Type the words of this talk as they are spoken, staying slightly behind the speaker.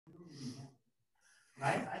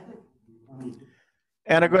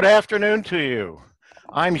And a good afternoon to you.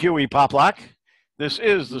 I'm Huey Poplock. This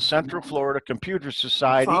is the Central Florida Computer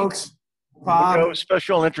Society Windows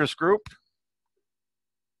Special Interest Group.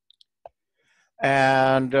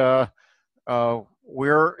 And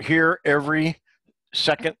we're here every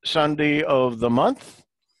second Sunday of the month.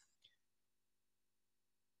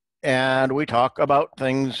 And we talk about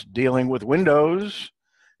things dealing with Windows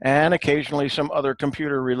and occasionally some other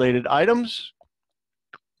computer-related items.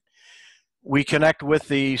 We connect with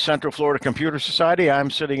the Central Florida Computer Society. I'm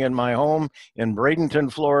sitting in my home in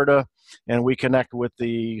Bradenton, Florida, and we connect with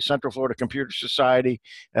the Central Florida Computer Society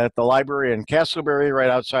at the library in Castleberry, right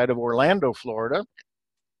outside of Orlando, Florida.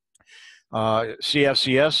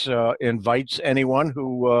 CFCS invites anyone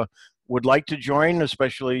who would like to join,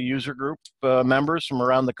 especially user group members from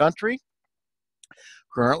around the country.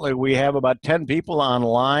 Currently, we have about 10 people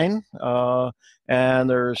online, and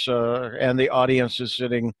the audience is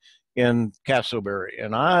sitting in Castleberry,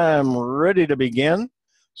 and I'm ready to begin.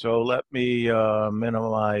 So let me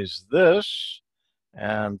minimize this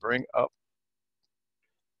and bring up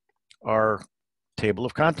our table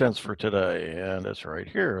of contents for today, and it's right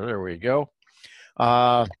here. There we go.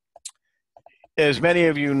 As many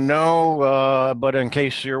of you know, but in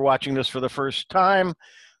case you're watching this for the first time,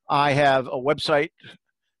 I have a website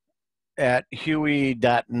at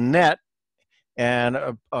huey.net. And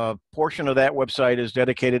a portion of that website is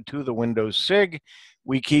dedicated to the Windows SIG.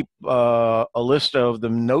 We keep a list of the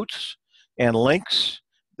notes and links.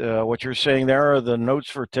 What you're seeing there are the notes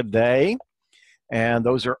for today. And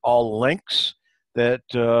those are all links that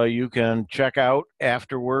you can check out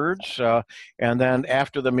afterwards. And then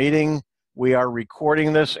after the meeting, we are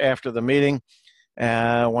recording this after the meeting.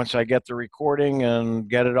 And once I get the recording and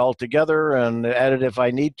get it all together and edit if I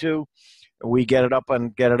need to, we get it up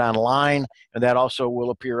and get it online, and that also will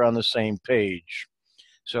appear on the same page.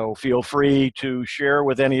 So feel free to share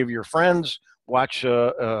with any of your friends, watch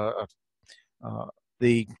the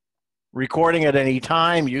recording at any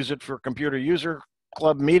time, use it for computer user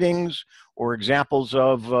club meetings or examples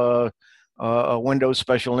of a Windows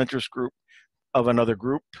special interest group of another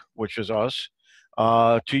group, which is us,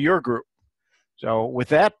 to your group. So with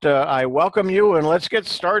that, I welcome you, and let's get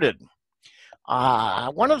started.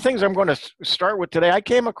 One of the things I'm going to start with today, I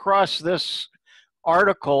came across this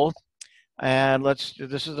article, and this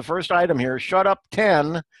is the first item here.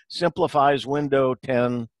 ShutUp10 simplifies Windows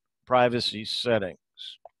 10 privacy settings.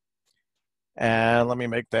 And let me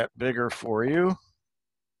make that bigger for you.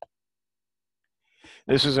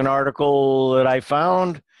 This is an article that I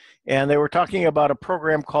found, and they were talking about a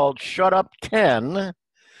program called ShutUp10,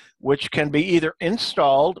 which can be either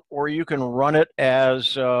installed or you can run it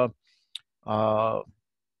as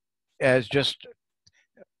just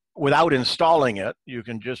without installing it. You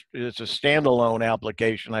can just, it's a standalone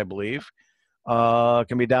application, I believe.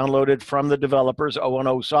 Can be downloaded from the developers,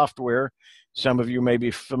 O&O Software. Some of you may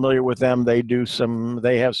be familiar with them. They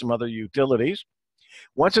have some other utilities.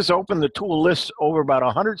 Once it's open, the tool lists over about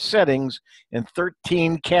 100 settings in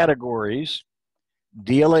 13 categories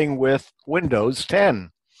dealing with Windows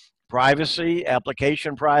 10. Privacy,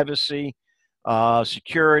 application privacy,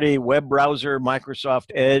 security, web browser,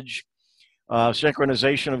 Microsoft Edge,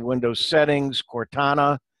 synchronization of Windows settings,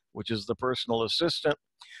 Cortana, which is the personal assistant,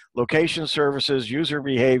 location services, user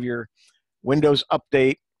behavior, Windows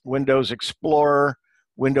Update, Windows Explorer,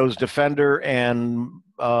 Windows Defender, and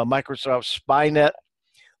Microsoft SpyNet,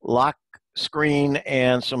 lock screen,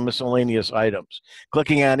 and some miscellaneous items.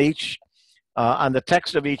 Clicking on each, on the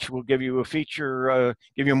text of each will give you a feature,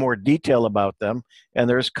 give you more detail about them. And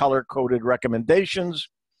there's color-coded recommendations.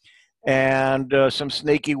 And some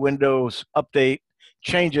snaky Windows Update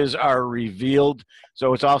changes are revealed.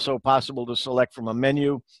 So it's also possible to select from a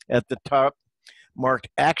menu at the top marked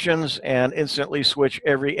Actions and instantly switch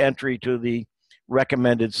every entry to the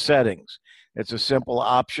recommended settings. It's a simple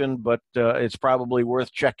option, but it's probably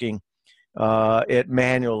worth checking it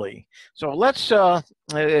manually. So let's,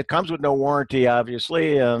 it comes with no warranty,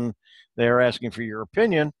 obviously, and they're asking for your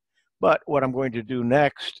opinion. But what I'm going to do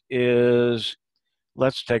next is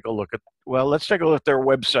let's take a look at their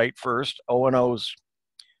website first, O&O's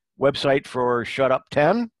website for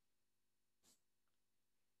ShutUp10.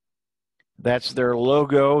 That's their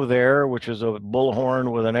logo there, which is a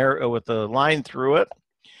bullhorn with an arrow with a line through it.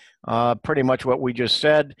 Pretty much what we just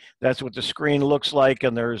said. That's what the screen looks like,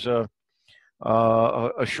 and there's a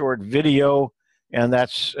short video, and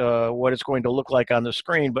that's what it's going to look like on the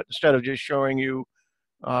screen. But instead of just showing you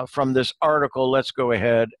from this article, let's go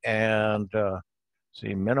ahead and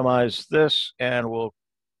minimize this, and we'll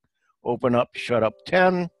open up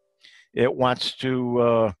ShutUp10. It wants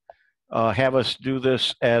to have us do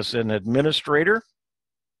this as an administrator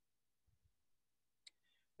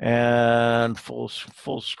and full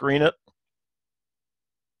screen it.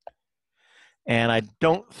 And I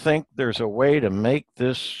don't think there's a way to make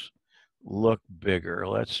this look bigger.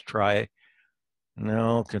 Let's try.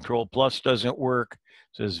 No, Control Plus doesn't work.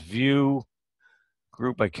 It says View,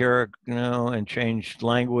 Group by Character, no, and change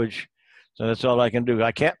language. So that's all I can do.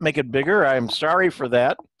 I can't make it bigger. I'm sorry for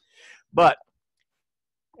that. But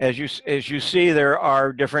as you see, there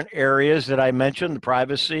are different areas that I mentioned: the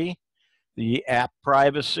privacy, the app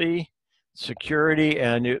privacy, security,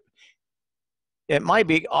 and it might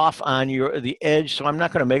be off on the edge, so I'm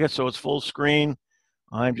not going to make it so it's full screen.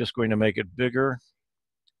 I'm just going to make it bigger.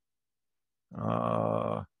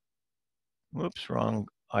 Whoops, wrong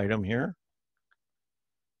item here.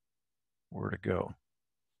 Where to go?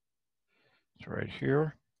 It's right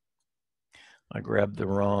here. I grabbed the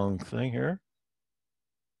wrong thing here.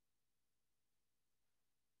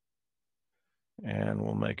 And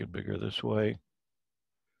we'll make it bigger this way.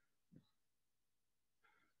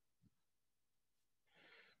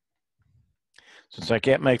 Since I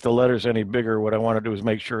can't make the letters any bigger, what I want to do is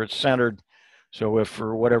make sure it's centered. So if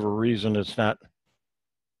for whatever reason it's not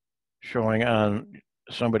showing on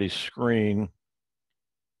somebody's screen,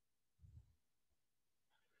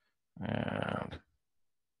 and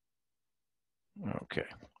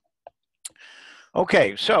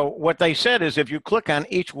okay, so what they said is if you click on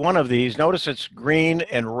each one of these, notice it's green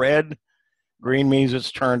and red. Green means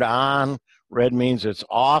it's turned on, red means it's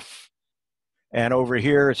off. And over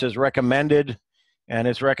here it says recommended, and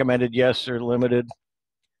it's recommended yes or limited.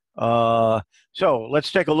 So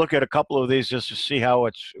let's take a look at a couple of these just to see how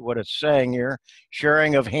what it's saying here.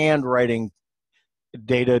 Sharing of handwriting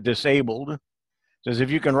data disabled. It says if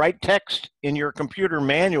you can write text in your computer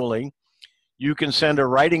manually, you can send a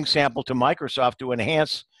writing sample to Microsoft to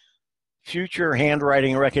enhance future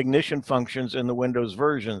handwriting recognition functions in the Windows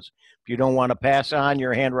versions. If you don't want to pass on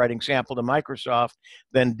your handwriting sample to Microsoft,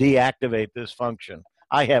 then deactivate this function.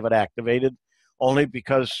 I have it activated only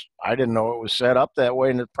because I didn't know it was set up that way,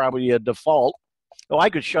 and it's probably a default. So I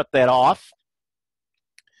could shut that off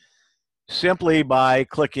simply by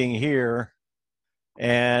clicking here.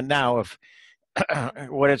 And now if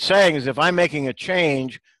what it's saying is if I'm making a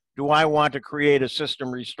change, do I want to create a system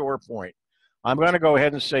restore point? I'm going to go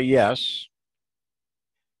ahead and say yes.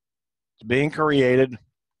 It's being created.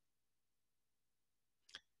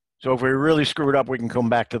 So if we really screwed up, we can come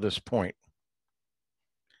back to this point.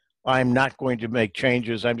 I'm not going to make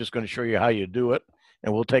changes. I'm just going to show you how you do it,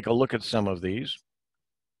 and we'll take a look at some of these.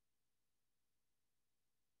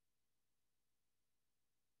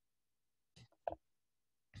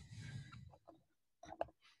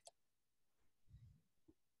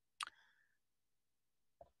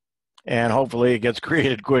 And hopefully it gets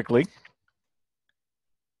created quickly,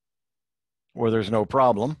 or there's no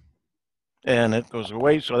problem. And it goes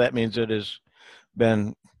away, so that means it has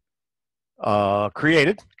been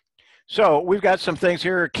created. So we've got some things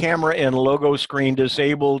here. Camera and logo screen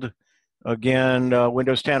disabled. Again,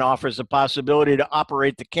 Windows 10 offers the possibility to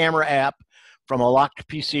operate the camera app from a locked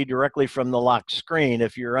PC directly from the locked screen.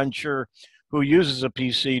 If you're unsure who uses a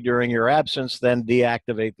PC during your absence, then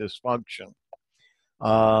deactivate this function.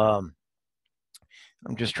 I'm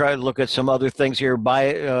just trying to look at some other things here.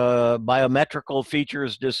 Biometrical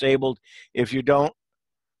features disabled. If you don't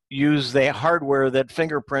use the hardware that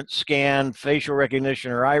fingerprint scan, facial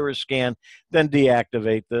recognition, or iris scan, then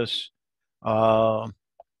deactivate this. And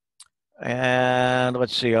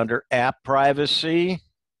let's see, under app privacy,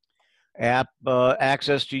 app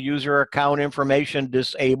access to user account information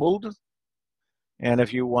disabled. And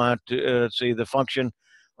if you want to see, the function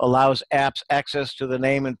allows apps access to the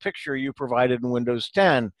name and picture you provided in Windows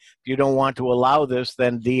 10. If you don't want to allow this,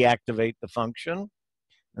 then deactivate the function.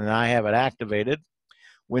 And I have it activated.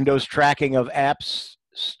 Windows tracking of apps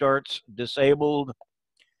starts disabled.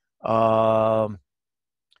 And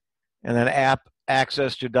then app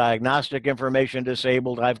access to diagnostic information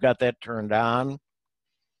disabled. I've got that turned on.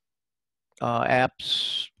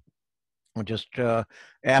 Apps, just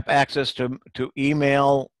app access to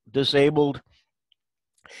email disabled.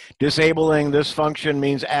 Disabling this function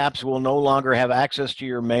means apps will no longer have access to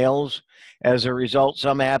your mails. As a result,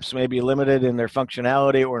 some apps may be limited in their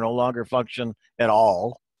functionality or no longer function at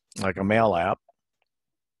all, like a mail app.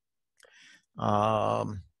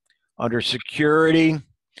 Under security,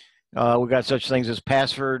 we've got such things as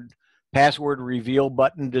password reveal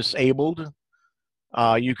button disabled.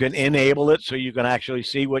 You can enable it so you can actually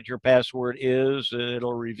see what your password is.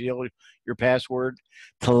 It'll reveal your password.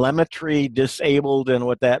 Telemetry disabled, and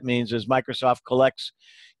what that means is Microsoft collects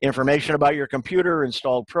information about your computer,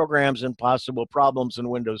 installed programs, and possible problems in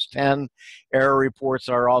Windows 10. Error reports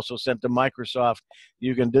are also sent to Microsoft.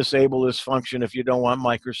 You can disable this function if you don't want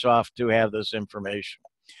Microsoft to have this information.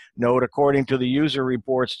 Note, according to the user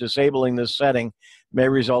reports, disabling this setting may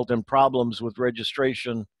result in problems with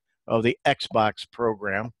registration of the Xbox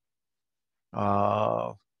program.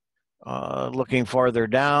 Looking farther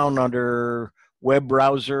down under web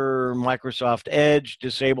browser, Microsoft Edge,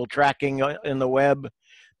 disable tracking in the web.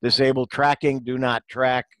 Disable tracking, do not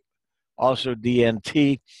track. Also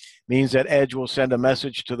DNT means that Edge will send a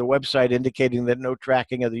message to the website indicating that no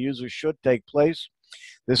tracking of the user should take place.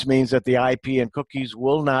 This means that the IP and cookies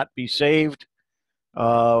will not be saved.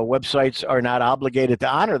 Websites are not obligated to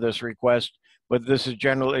honor this request, but this is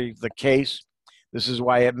generally the case. This is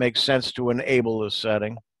why it makes sense to enable this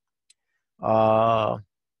setting.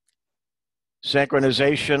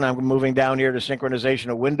 Synchronization, I'm moving down here to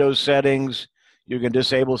synchronization of Windows settings. You can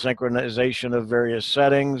disable synchronization of various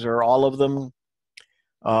settings or all of them.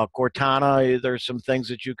 Cortana, there's some things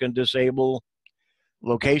that you can disable.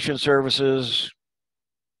 Location services,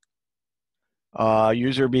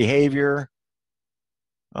 user behavior,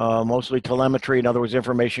 mostly telemetry, in other words,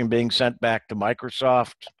 information being sent back to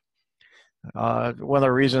Microsoft. One of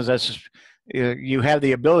the reasons that's you have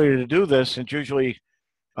the ability to do this, and usually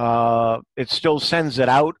it still sends it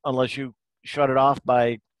out unless you shut it off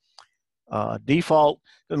by default.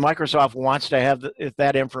 Microsoft wants to have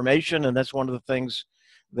that information, and that's one of the things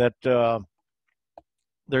that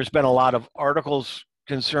there's been a lot of articles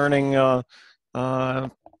concerning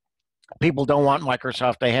people don't want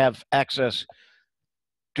Microsoft to have access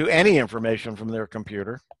to any information from their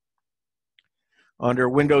computer. Under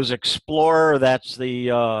Windows Explorer, that's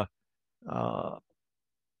the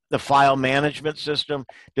file management system.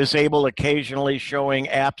 Disable occasionally showing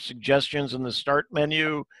app suggestions in the start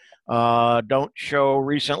menu. Don't show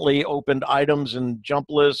recently opened items and jump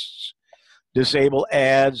lists. Disable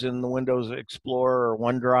ads in the Windows Explorer or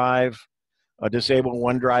OneDrive. Disable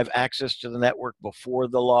OneDrive access to the network before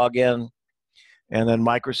the login. And then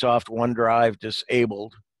Microsoft OneDrive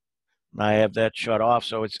disabled. I have that shut off,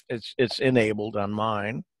 so it's enabled on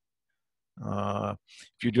mine. If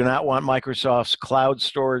you do not want Microsoft's cloud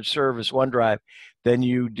storage service, OneDrive, then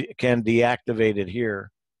you can deactivate it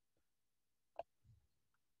here.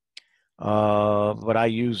 But I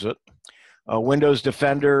use it. Windows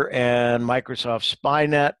Defender and Microsoft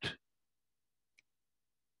Spynet.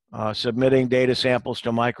 Submitting data samples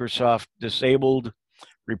to Microsoft disabled.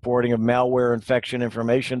 Reporting of malware infection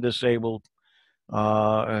information disabled.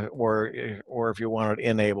 Or if you want it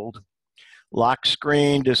enabled. Lock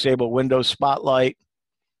screen, disable Windows Spotlight,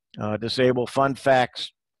 disable fun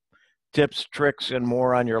facts, tips, tricks, and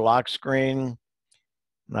more on your lock screen.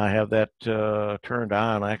 And I have that turned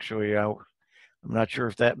on. Actually, I'm not sure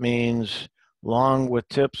if that means along with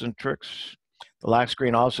tips and tricks. The lock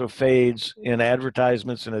screen also fades in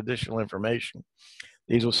advertisements and additional information.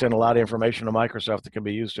 These will send a lot of information to Microsoft that can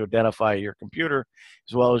be used to identify your computer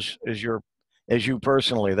as well as you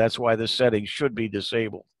personally. That's why this setting should be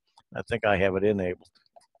disabled. I think I have it enabled.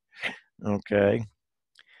 Okay.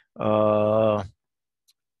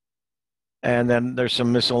 And then there's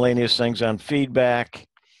some miscellaneous things on feedback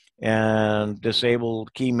and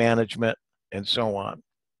disabled key management and so on.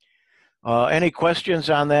 Any questions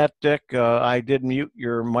on that, Dick? I did mute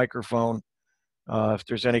your microphone. If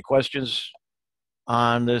there's any questions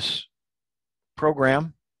on this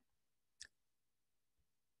program,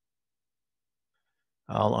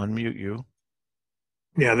 I'll unmute you.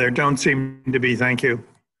 Yeah, there don't seem to be. Thank you.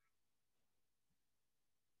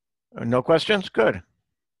 No questions? Good.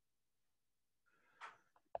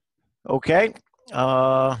 Okay.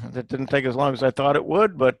 That didn't take as long as I thought it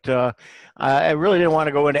would, but I really didn't want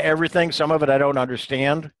to go into everything. Some of it I don't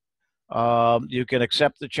understand. You can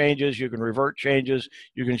accept the changes. You can revert changes.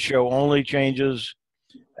 You can show only changes.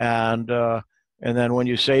 And then when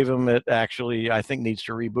you save them, it actually, I think, needs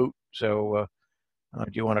to reboot. So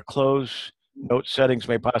do you want to close? Note settings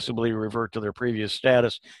may possibly revert to their previous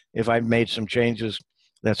status. If I've made some changes,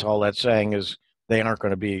 that's all that's saying is they aren't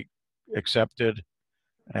going to be accepted.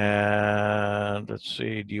 And let's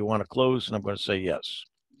see, do you want to close? And I'm going to say yes.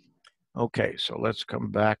 Okay, so let's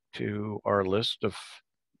come back to our list of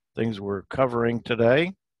things we're covering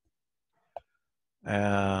today.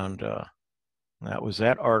 And that was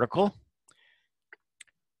that article.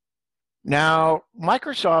 Now,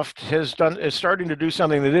 Microsoft is starting to do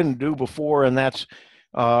something they didn't do before, and that's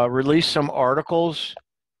release some articles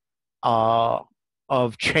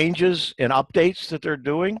of changes and updates that they're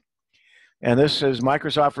doing. And this is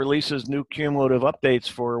Microsoft releases new cumulative updates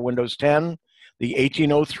for Windows 10, the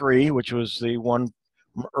 1803, which was the one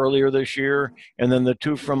from earlier this year, and then the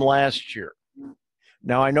two from last year.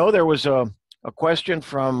 Now, I know there was a question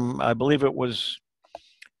from, I believe it was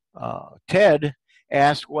Ted,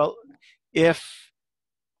 asked, well, if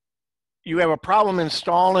you have a problem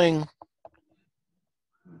installing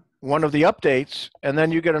one of the updates and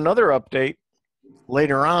then you get another update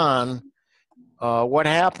later on, what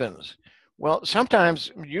happens? Well,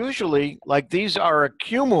 sometimes, usually, like these are a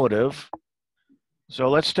cumulative. So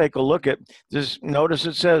let's take a look at this. Notice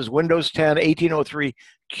it says Windows 10 1803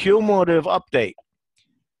 cumulative update.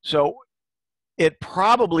 So it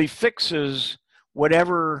probably fixes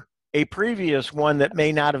whatever a previous one that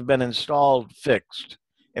may not have been installed fixed.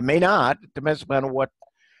 It may not. It depends upon what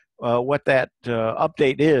that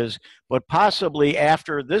update is. But possibly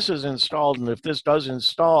after this is installed, and if this does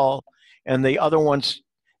install and the other ones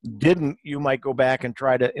didn't, you might go back and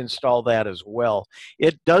try to install that as well.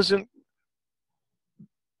 It doesn't,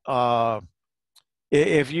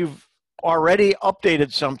 if you've already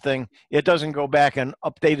updated something, it doesn't go back and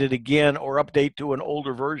update it again or update to an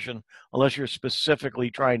older version unless you're specifically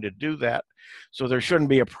trying to do that. So there shouldn't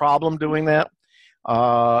be a problem doing that.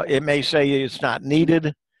 It may say it's not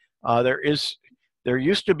needed. There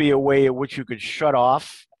used to be a way in which you could shut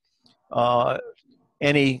off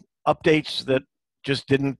any updates that just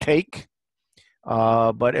didn't take.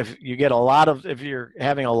 But if you get if you're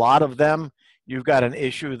having a lot of them, you've got an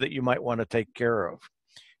issue that you might want to take care of.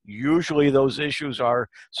 Usually those issues are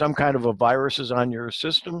some kind of a virus is on your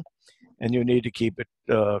system and you need to keep it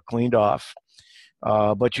cleaned off.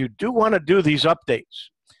 But you do want to do these updates.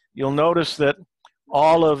 You'll notice that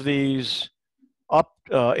all of these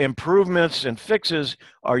improvements and fixes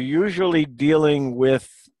are usually dealing with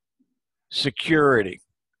security.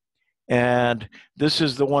 And this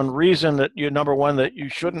is the one reason that number one, that you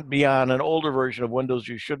shouldn't be on an older version of Windows.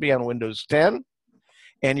 You should be on Windows 10,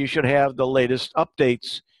 and you should have the latest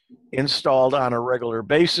updates installed on a regular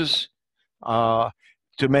basis to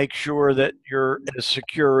make sure that you're as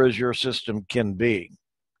secure as your system can be.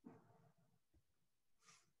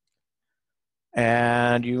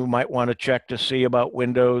 And you might want to check to see about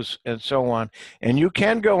Windows and so on. And you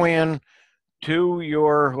can go in to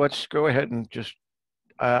your, let's go ahead and just,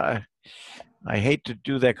 I hate to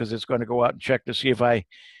do that because it's going to go out and check to see if I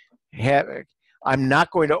have, I'm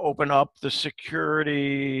not going to open up the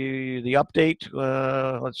security, the update.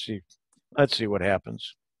 Let's see what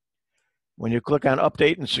happens. When you click on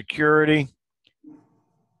update and security,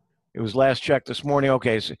 it was last checked this morning.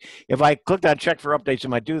 Okay, so if I clicked on check for updates, it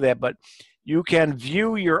might do that, but you can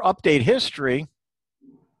view your update history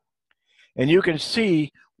and you can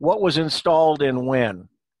see what was installed and when.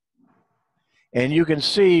 And you can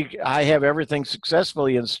see I have everything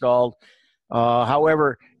successfully installed.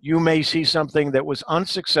 However, you may see something that was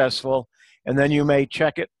unsuccessful, and then you may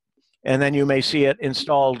check it, and then you may see it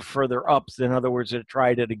installed further up. In other words, it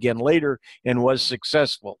tried it again later and was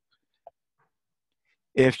successful.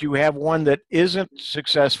 If you have one that isn't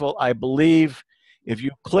successful, I believe if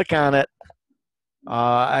you click on it,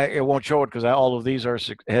 it won't show it because all of these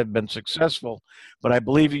have been successful, but I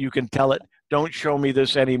believe you can tell it, don't show me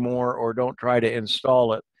this anymore, or don't try to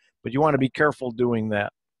install it. But you want to be careful doing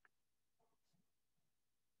that.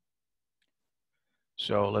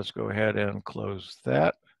 So let's go ahead and close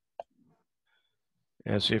that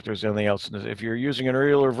and see if there's anything else. If you're using an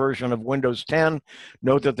earlier version of Windows 10,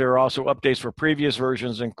 note that there are also updates for previous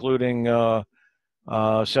versions, including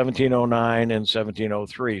 1709 and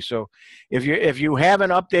 1703. So if you haven't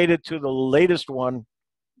updated to the latest one,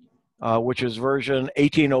 which is version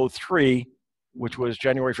 1803, which was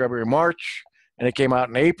January, February, March, and it came out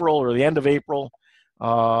in April or the end of April,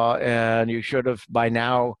 and you should have by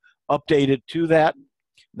now updated to that.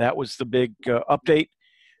 That was the big update.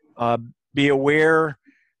 Be aware,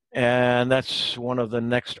 and that's one of the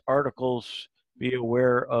next articles, be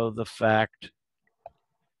aware of the fact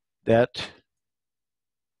that,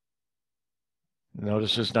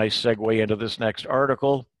 notice this nice segue into this next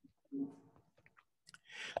article.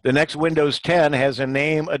 The next Windows 10 has a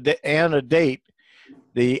name and a date.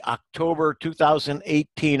 The October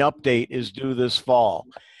 2018 update is due this fall.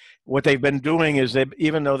 What they've been doing is,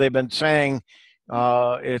 even though they've been saying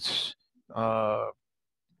it's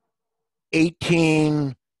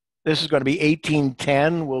 18, this is going to be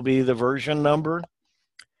 1810 will be the version number.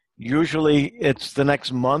 Usually it's the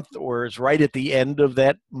next month, or it's right at the end of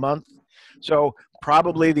that month. So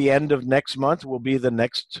probably the end of next month will be the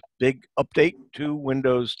next big update to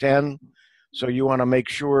Windows 10. So you want to make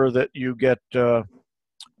sure that you get that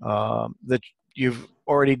you've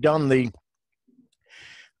already done the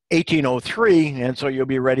 1803, and so you'll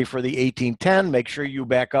be ready for the 1810. Make sure you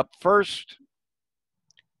back up first,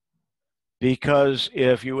 because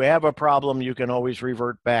if you have a problem, you can always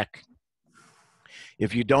revert back.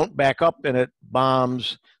 If you don't back up and it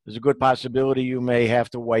bombs, there's a good possibility you may have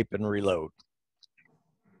to wipe and reload.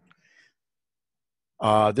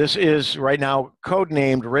 This is right now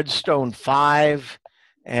codenamed Redstone 5,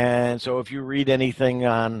 and so if you read anything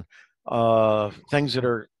on things that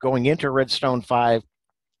are going into Redstone 5,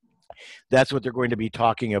 that's what they're going to be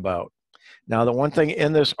talking about. Now, the one thing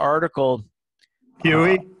in this article...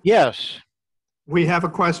 Huey? Yes. We have a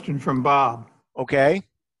question from Bob. Okay.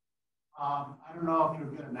 I don't know if you'll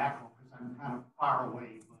get an echo because I'm kind of far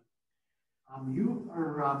away, but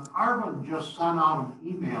Arvin just sent out an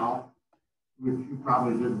email, which you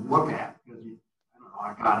probably didn't look at because I don't know,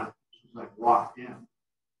 I got it as soon as I walked in,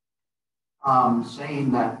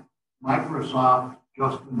 saying that Microsoft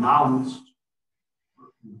just announced or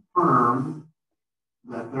confirmed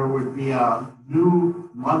that there would be a new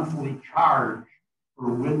monthly charge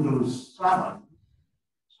for Windows 7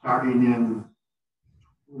 starting in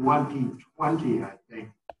 2020, I think.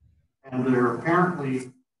 And they're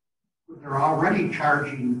already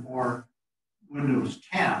charging for Windows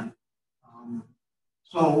 10.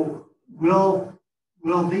 So will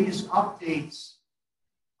these updates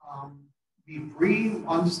be free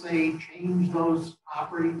once they change those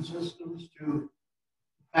operating systems to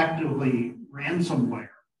effectively ransomware?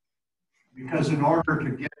 Because in order to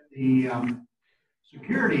get the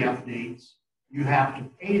security updates, you have to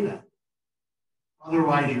pay them.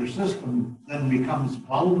 Otherwise, your system then becomes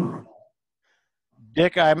vulnerable.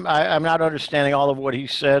 Dick, I'm not understanding all of what he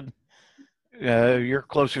said. You're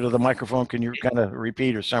closer to the microphone. Can you kind of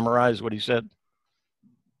repeat or summarize what he said?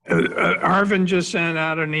 Arvin just sent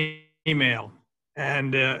out an email,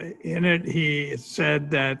 and in it he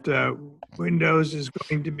said that Windows is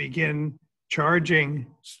going to begin charging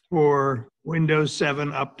for Windows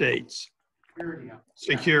 7 updates,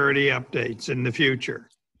 security updates in the future.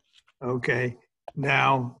 Okay.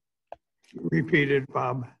 Now, repeat it,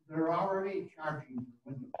 Bob. They're already charging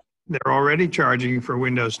for Windows. They're already charging for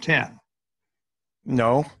Windows 10.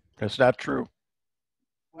 No, that's not true.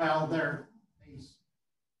 Well, they're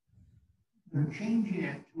changing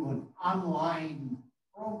it to an online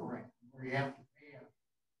program where you have to pay it.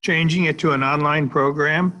 Changing it to an online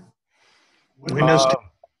program? Windows 10.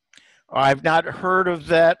 I've not heard of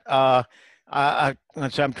that. So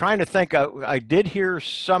I'm trying to think. I did hear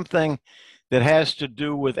something that has to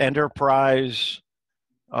do with enterprise,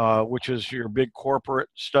 which is your big corporate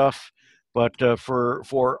stuff. But for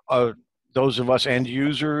those of us end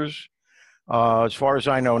users, as far as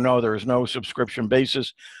I know, no, there's no subscription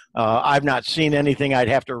basis. I've not seen anything. I'd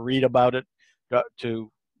have to read about it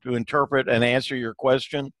to interpret and answer your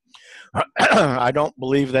question. I don't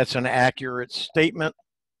believe that's an accurate statement.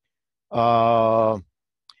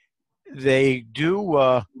 They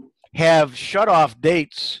do have shut-off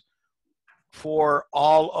dates for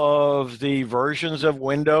all of the versions of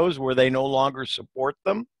Windows where they no longer support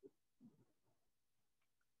them.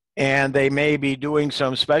 And they may be doing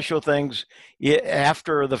some special things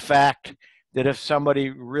after the fact that if somebody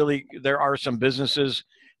really, there are some businesses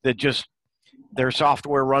that just, their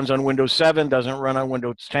software runs on Windows 7, doesn't run on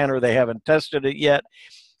Windows 10, or they haven't tested it yet.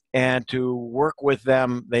 And to work with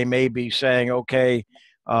them, they may be saying, okay,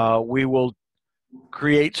 we will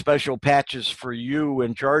create special patches for you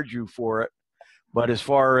and charge you for it. But as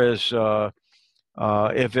far as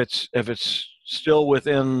if it's still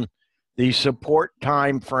within the support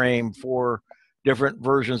time frame for different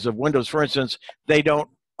versions of Windows, for instance, they don't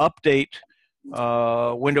update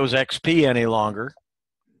Windows XP any longer.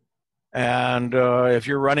 And if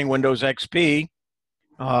you're running Windows XP,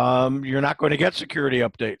 you're not going to get security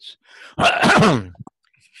updates.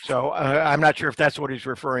 So I'm not sure if that's what he's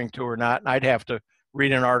referring to or not. I'd have to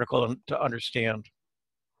read an article to understand.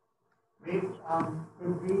 Could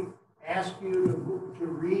we ask you to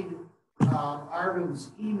read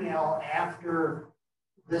Arvin's email after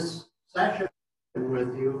this session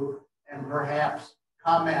with you and perhaps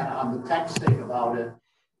comment on the texting about it,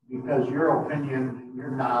 because your opinion and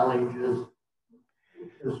your knowledge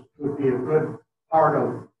would be a good part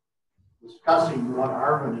of discussing what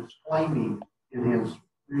Arvin is claiming in his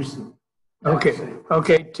recent.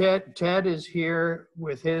 Okay. Ted is here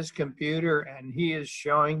with his computer, and he is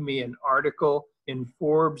showing me an article in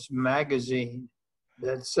Forbes magazine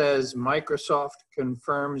that says Microsoft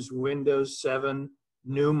confirms Windows 7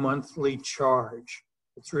 new monthly charge.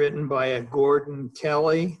 It's written by a Gordon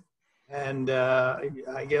Kelly, and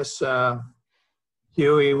I guess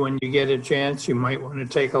Huey, when you get a chance, you might want to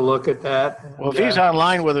take a look at that. And, Well, if he's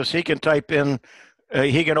online with us, he can type in,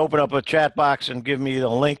 he can open up a chat box and give me the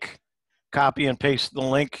link, copy and paste the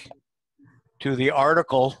link to the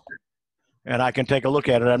article, and I can take a look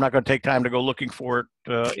at it. I'm not going to take time to go looking for it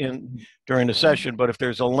during the session, but if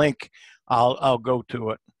there's a link, I'll go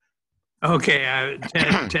to it. Okay,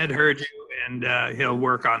 Ted heard you, and he'll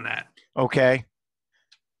work on that. Okay.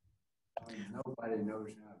 Nobody knows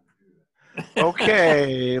how to do that.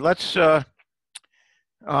 Okay, let's. In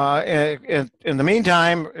the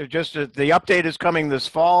meantime, just the update is coming this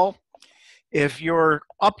fall. If you're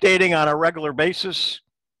updating on a regular basis,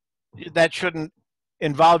 that shouldn't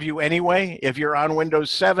involve you anyway. If you're on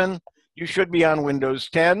Windows 7, you should be on Windows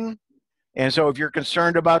 10. And so if you're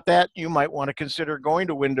concerned about that, you might want to consider going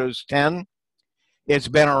to Windows 10. It's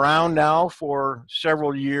been around now for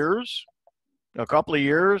several years, a couple of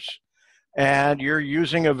years, and you're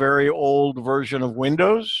using a very old version of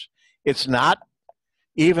Windows. It's not,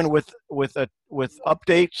 even with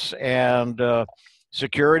updates and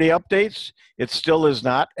security updates, it still is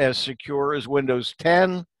not as secure as Windows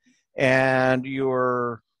 10, and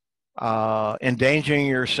you're endangering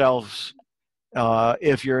yourselves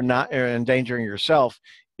if you're not endangering yourself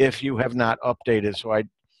if you have not updated. So I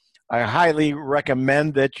highly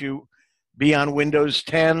recommend that you be on Windows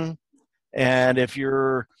 10, and if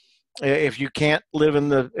you can't live in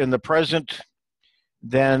the present,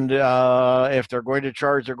 then if they're going to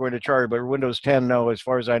charge, they're going to charge. But Windows 10, no, as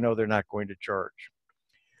far as I know, they're not going to charge.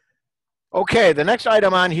 Okay, the next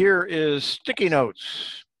item on here is sticky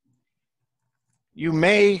notes. You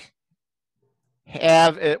may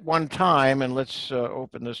have at one time, and let's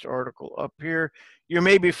open this article up here. You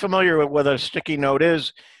may be familiar with what a sticky note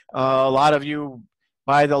is. A lot of you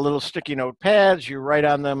buy the little sticky note pads, you write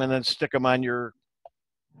on them and then stick them on your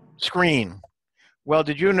screen. Well,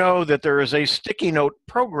 did you know that there is a sticky note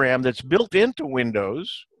program that's built into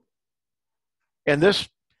Windows? And this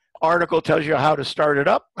article tells you how to start it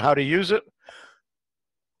up, how to use it.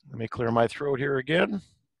 Let me clear my throat here again.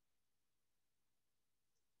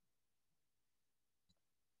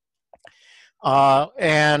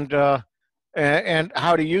 And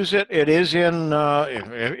how to use it. It is in,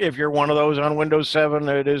 if you're one of those on Windows 7,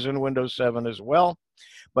 it is in Windows 7 as well.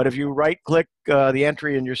 But if you right-click the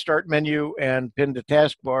entry in your Start menu and pin to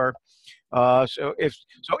taskbar, so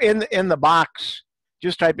in the box,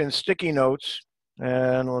 just type in sticky notes,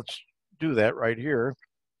 and let's do that right here,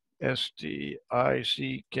 STICKY,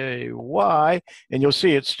 and you'll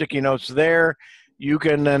see it's sticky notes there. You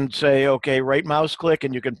can then say, okay, right mouse click,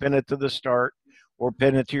 and you can pin it to the start or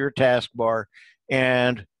pin it to your taskbar,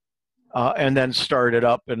 and then start it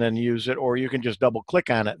up and then use it, or you can just double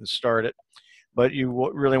click on it and start it. But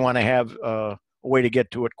you really want to have a way to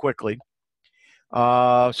get to it quickly.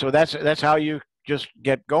 So that's how you just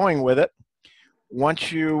get going with it.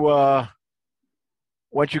 Once you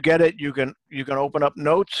get it, you can open up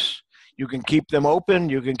notes. You can keep them open.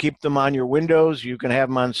 You can keep them on your Windows. You can have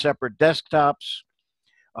them on separate desktops.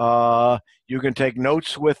 You can take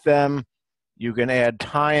notes with them. You can add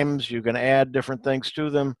times. You can add different things to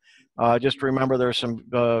them. Just remember there's some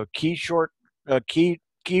keyboard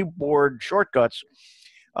shortcuts.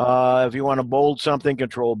 If you want to bold something,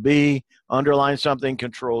 Control B, underline something,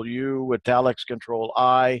 Control U, italics, Control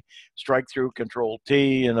I, strike through, Control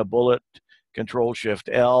T, and a bullet, Control Shift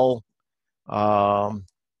L. And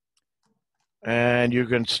you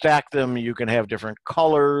can stack them. You can have different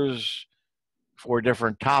colors for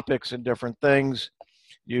different topics and different things.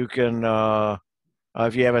 You can,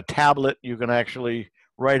 if you have a tablet, you can actually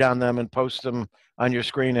write on them and post them on your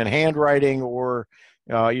screen in handwriting, or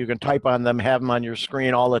you can type on them, have them on your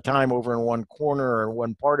screen all the time over in one corner or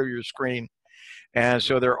one part of your screen. And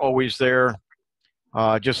so they're always there,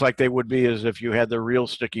 just like they would be as if you had the real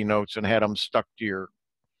sticky notes and had them stuck to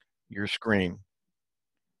your screen.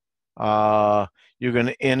 You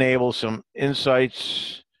can enable some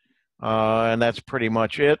insights, and that's pretty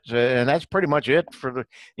much it. And that's pretty much it for the,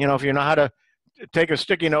 if you know how to take a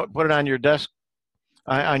sticky note, put it on your desk,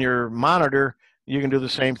 on your monitor, you can do the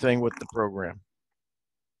same thing with the program.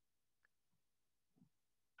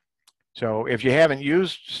 So if you haven't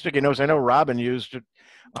used sticky notes, I know Robin used it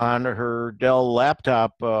on her Dell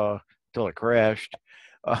laptop till it crashed.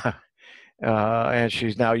 And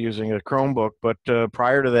she's now using a Chromebook, but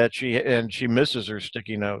prior to that, she misses her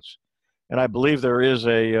sticky notes. And I believe there is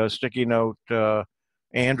a sticky note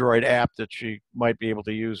Android app that she might be able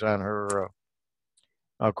to use on her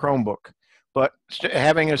Chromebook. But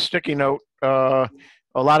having a sticky note, a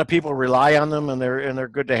lot of people rely on them, and they're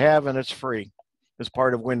good to have, and it's free as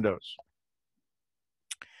part of Windows.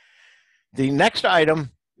 The next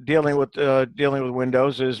item dealing with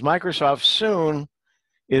Windows is Microsoft soon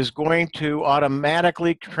is going to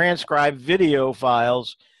automatically transcribe video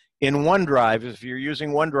files in OneDrive. If you're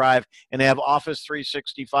using OneDrive and have Office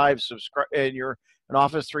 365 and you're an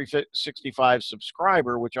Office 365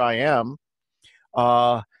 subscriber, which I am,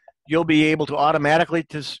 you'll be able to automatically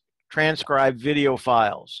transcribe video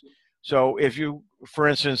files. So if you, for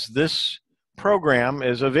instance, this program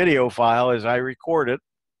is a video file as I record it,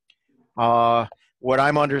 what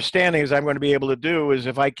I'm understanding is I'm going to be able to do is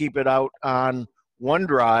if I keep it out on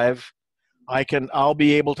OneDrive, I'll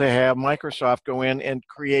be able to have Microsoft go in and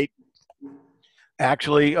create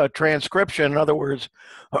actually a transcription. In other words,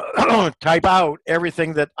 type out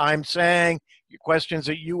everything that I'm saying, questions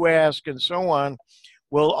that you ask, and so on,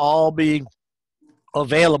 will all be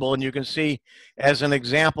available. And you can see as an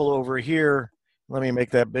example over here, let me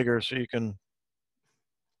make that bigger so you can.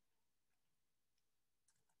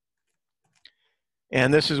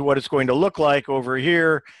 And this is what it's going to look like over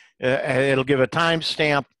here. It'll give a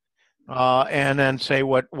timestamp and then say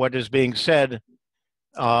what is being said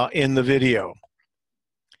in the video.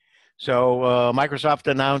 So Microsoft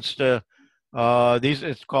announced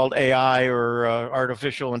it's called AI or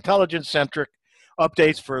artificial intelligence centric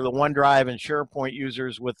updates for the OneDrive and SharePoint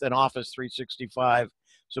users with an Office 365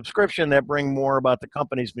 subscription that bring more about the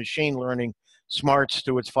company's machine learning smarts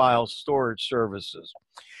to its file storage services.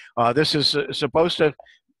 This is supposed to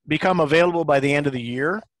become available by the end of the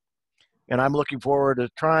year, and I'm looking forward to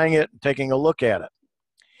trying it and taking a look at it.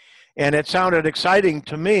 And it sounded exciting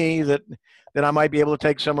to me that I might be able to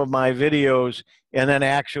take some of my videos and then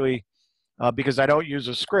actually, because I don't use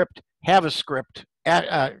a script, have a script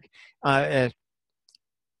as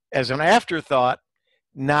an afterthought,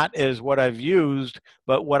 not as what I've used,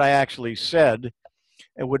 but what I actually said.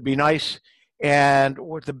 It would be nice. And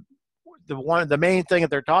with the main thing that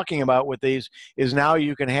they're talking about with these is now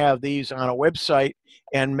you can have these on a website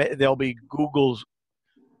and they'll be Google's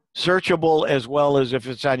searchable, as well as if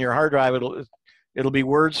it's on your hard drive, it'll be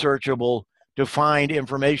word searchable to find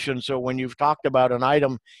information. So when you've talked about an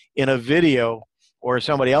item in a video, or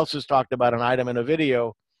somebody else has talked about an item in a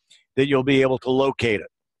video, that you'll be able to locate it.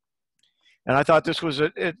 And I thought this was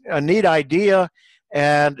a neat idea,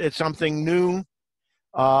 and it's something new,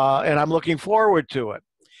 and I'm looking forward to it.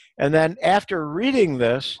 And then after reading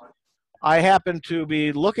this, I happened to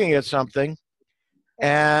be looking at something,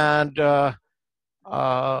 and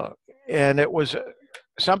it was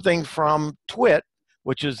something from TWIT,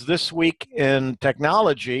 which is This Week in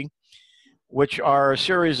Technology, which are a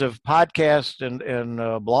series of podcasts and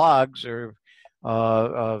blogs or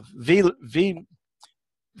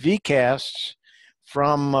Vcasts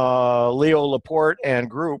from Leo Laporte and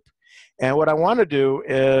group. And what I want to do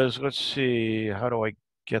is, let's see, how do I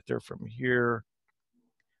get there from here?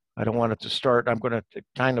 I don't want it to start. I'm going to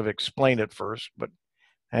kind of explain it first, but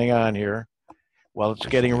hang on here while it's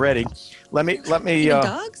getting ready. Let me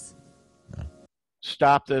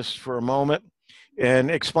stop this for a moment and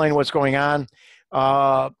explain what's going on.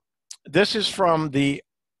 This is from the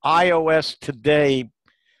iOS Today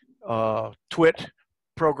TWIT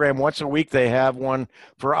program. Once a week they have one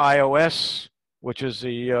for iOS, which is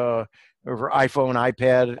the over iPhone,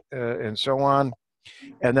 iPad, and so on.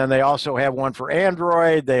 And then they also have one for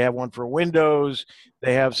Android. They have one for Windows.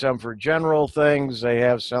 They have some for general things. They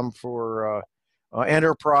have some for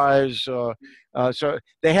enterprise. So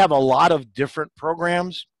they have a lot of different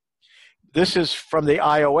programs. This is from the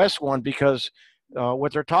iOS one because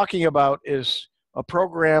what they're talking about is a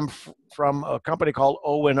program from a company called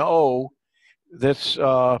O&O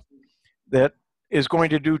that is going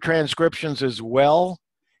to do transcriptions as well.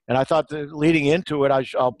 And I thought that leading into it,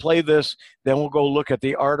 I'll play this, then we'll go look at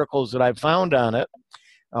the articles that I found on it,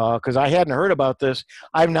 because I hadn't heard about this.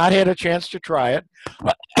 I've not had a chance to try it.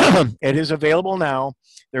 It is available now.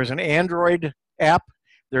 There's an Android app,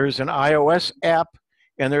 there's an iOS app,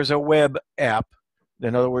 and there's a web app.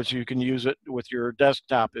 In other words, you can use it with your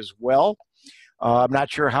desktop as well. I'm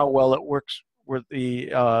not sure how well it works with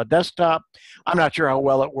the desktop. I'm not sure how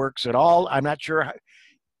well it works at all. I'm not sure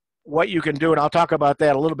what you can do, and I'll talk about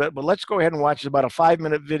that a little bit, but let's go ahead and watch about a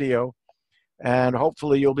 5-minute video, and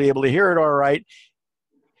hopefully you'll be able to hear it all right.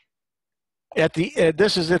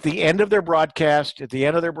 This is at the end of their broadcast. At the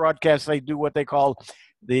end of their broadcast, they do what they call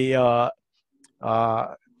the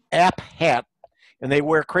app hat, and they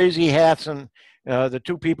wear crazy hats, and the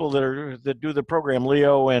two people that do the program,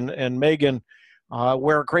 Leo and Megan,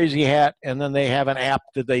 wear a crazy hat, and then they have an app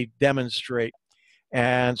that they demonstrate.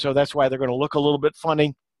 And so that's why they're going to look a little bit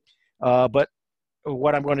funny. But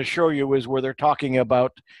what I'm going to show you is where they're talking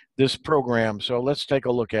about this program. So let's take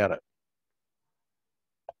a look at it.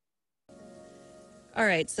 All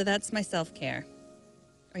right, so that's my self-care.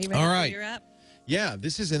 Are you ready All for right. your app? Yeah,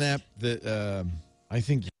 this is an app that I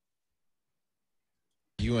think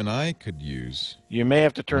you and I could use. You may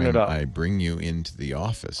have to turn it when up. I bring you into the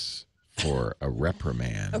office for a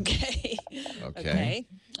reprimand. Okay. Okay.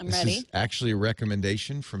 I'm This ready. is actually a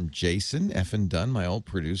recommendation from Jason F. Dunn, my old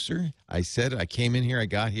producer. I said I came in here, I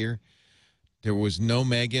got here. There was no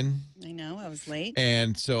Megan. I know, I was late.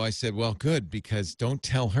 And so I said, well, good, because don't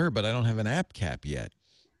tell her, but I don't have an app cap yet.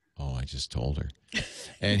 Oh, I just told her.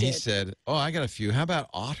 And he said, oh, I got a few. How about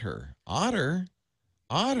Otter? Otter?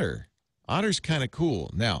 Otter's kind of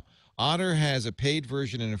cool. Now, Otter has a paid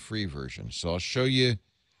version and a free version. So I'll show you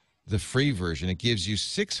the free version. It gives you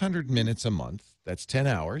 600 minutes a month. That's 10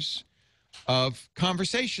 hours of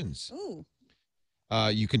conversations. Ooh.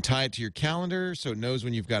 You can tie it to your calendar so it knows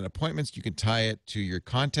when you've got appointments. You can tie it to your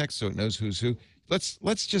contacts so it knows who's who.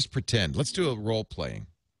 Let's just pretend. Let's do a role playing.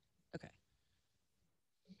 Okay.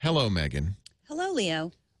 Hello, Megan. Hello,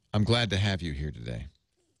 Leo. I'm glad to have you here today.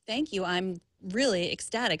 Thank you. I'm really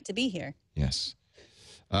ecstatic to be here. Yes.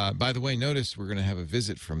 By the way, notice we're going to have a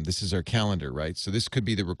visit from, this is our calendar, right? So this could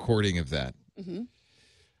be the recording of that. Mm-hmm.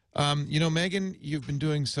 You know, Megan, you've been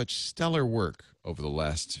doing such stellar work over the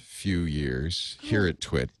last few years here at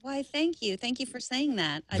TWIT. Why, thank you. Thank you for saying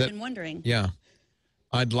that. I've been wondering. Yeah.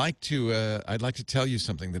 I'd like to tell you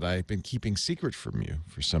something that I've been keeping secret from you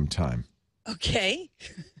for some time. Okay.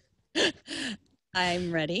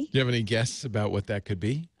 I'm ready. Do you have any guesses about what that could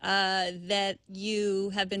be? That you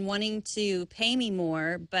have been wanting to pay me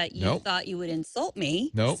more, but you thought you would insult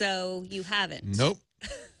me. Nope. So you haven't. Nope.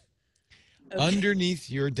 Okay. Underneath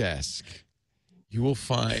your desk, you will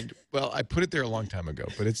find, well, I put it there a long time ago,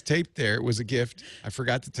 but it's taped there. It was a gift. I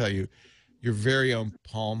forgot to tell you, your very own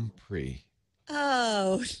Palm Pre.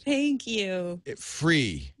 Oh, thank you.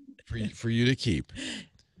 Free for you to keep.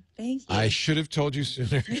 Thank you. I should have told you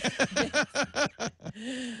sooner.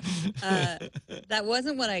 That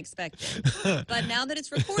wasn't what I expected. But now that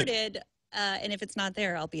it's recorded, and if it's not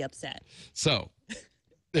there, I'll be upset. So,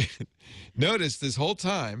 notice this whole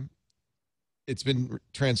time, it's been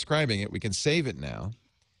transcribing it. We can save it now.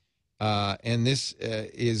 And this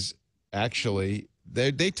is actually,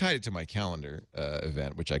 they tied it to my calendar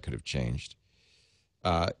event, which I could have changed.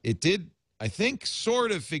 It did, I think,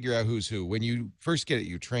 sort of figure out who's who. When you first get it,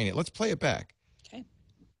 you train it. Let's play it back. Okay.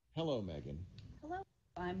 Hello, Megan. Hello.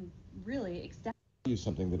 I'm really ecstatic. You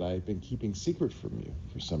something that I've been keeping secret from you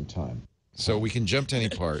for some time. So we can jump to any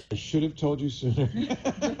part. I should have told you sooner.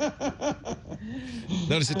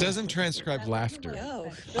 Notice it doesn't transcribe laughter. Oh,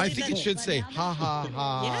 I think it should say ha ha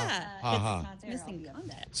ha. Yeah. Ha ha. It's missing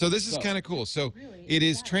content. So this is kind of cool. So it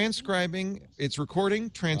is transcribing, it's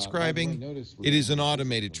recording, transcribing. It is an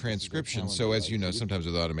automated transcription. So as you know, sometimes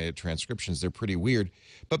with automated transcriptions, they're pretty weird.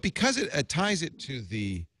 But because it ties it to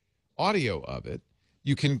the audio of it,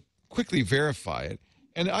 you can quickly verify it.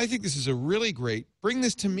 And I think this is a really great, bring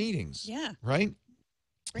this to meetings. Yeah. Right?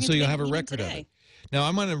 So you'll have a record of it. Now,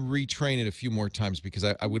 I'm going to retrain it a few more times because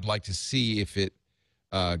I would like to see if it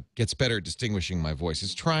gets better at distinguishing my voice.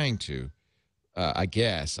 It's trying to, I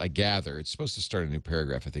gather. It's supposed to start a new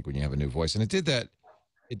paragraph, I think, when you have a new voice. And it did that.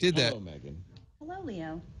 It did that. Hello, Megan. Hello,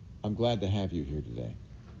 Leo. I'm glad to have you here today.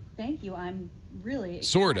 Thank you. I'm really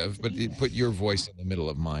sort of, but it put your voice in the middle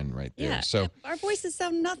of mine right there. Yeah. So our voices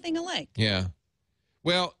sound nothing alike. Yeah.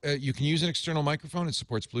 Well, you can use an external microphone. It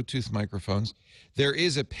supports Bluetooth microphones. There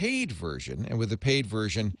is a paid version, and with the paid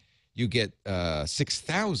version, you get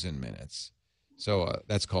 6,000 minutes. So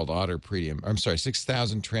that's called Otter Premium. I'm sorry,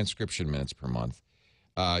 6,000 transcription minutes per month.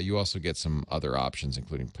 You also get some other options,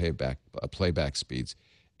 including playback speeds.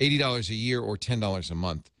 $80 a year or $10 a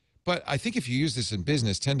month. But I think if you use this in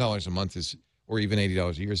business, $10 a month is, or even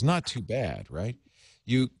 $80 a year is not too bad, right?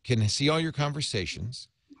 You can see all your conversations.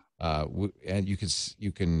 And you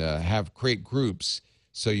can create groups,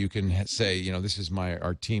 so you can say, you know, this is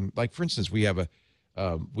our team. Like, for instance, we have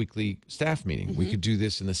a weekly staff meeting. Mm-hmm. We could do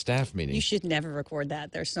this in the staff meeting. You should never record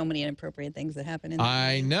that. There's so many inappropriate things that happen in the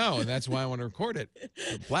I know, and that's why I want to record it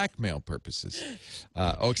for blackmail purposes.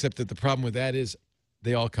 Except that the problem with that is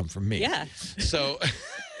they all come from me. Yeah. So.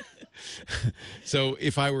 So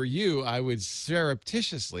if I were you, I would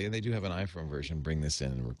surreptitiously, and they do have an iPhone version, bring this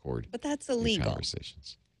in and record. But that's illegal.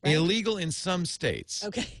 Conversations. Right? Illegal in some states.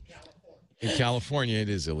 Okay. In California, it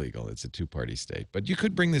is illegal. It's a two-party state. But you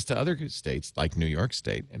could bring this to other states, like New York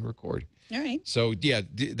State, and record. All right. So, yeah,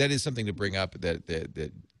 that is something to bring up,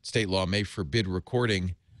 that state law may forbid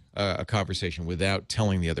recording a conversation without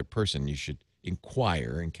telling the other person. You should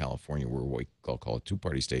inquire. In California, we're what we call a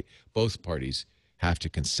two-party state. Both parties have to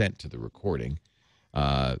consent to the recording.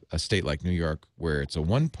 A state like New York, where it's a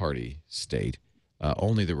one-party state,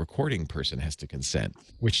 only the recording person has to consent,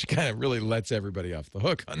 which kind of really lets everybody off the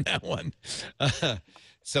hook on that one.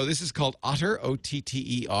 So this is called Otter,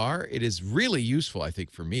 O-T-T-E-R. It is really useful, I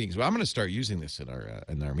think, for meetings. Well, I'm going to start using this in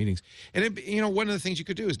our meetings. And it, one of the things you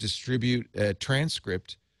could do is distribute a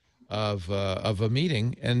transcript of a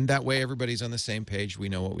meeting, and that way everybody's on the same page. We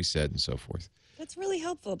know what we said and so forth. That's really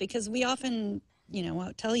helpful because we often,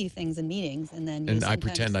 tell you things in meetings, and then I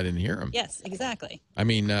pretend I didn't hear them. Yes, exactly. I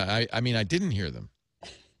mean, I didn't hear them.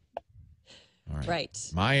 All right.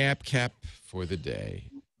 Right. My app cap for the day.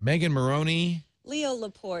 Megan Maroney. Leo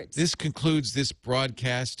Laporte. This concludes this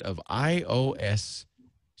broadcast of iOS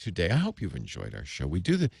Today. I hope you've enjoyed our show.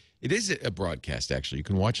 It is a broadcast, actually. You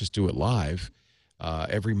can watch us do it live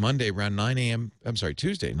every Monday around 9 a.m. I'm sorry,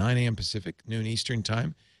 Tuesday, 9 a.m. Pacific, noon Eastern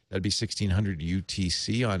time. That'd be 1600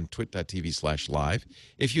 UTC on twit.tv/live.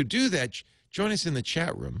 If you do that, join us in the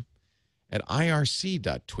chat room at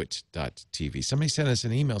irc.twit.tv. Somebody sent us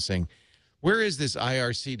an email saying, where is this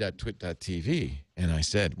irc.twit.tv? And I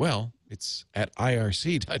said, well, it's at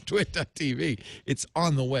irc.twit.tv. It's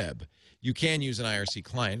on the web. You can use an IRC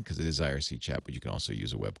client because it is IRC chat, but you can also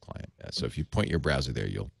use a web client. So if you point your browser there,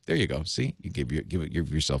 there you go. See, you give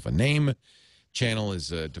yourself a name. Channel is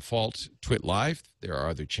default Twit Live. There are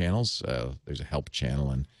other channels. There's a help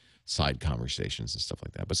channel and side conversations and stuff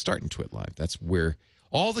like that. But start in Twit Live. That's where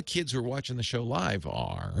all the kids who are watching the show live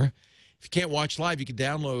are. If you can't watch live, you can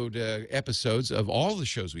download episodes of all the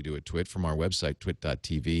shows we do at Twit from our website,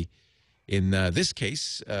 twit.tv. In this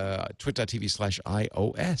case,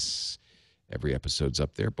 twit.tv/iOS. Every episode's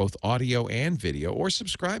up there, both audio and video, or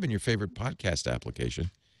subscribe in your favorite podcast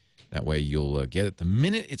application. That way you'll get it the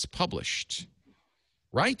minute it's published.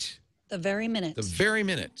 Right? The very minute. The very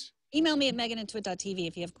minute. Email me at megan@twit.tv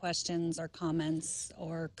if you have questions or comments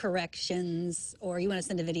or corrections, or you want to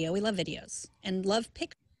send a video. We love videos and love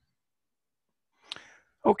pictures.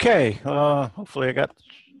 Okay, hopefully I got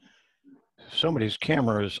somebody's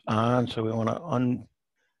camera is on, so we want to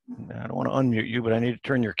I don't want to unmute you, but I need to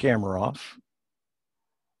turn your camera off.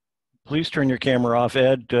 Please turn your camera off,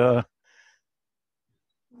 Ed.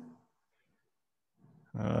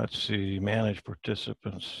 Let's see, manage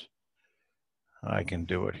participants. I can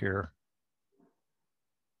do it here.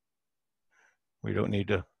 We don't need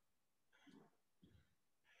to.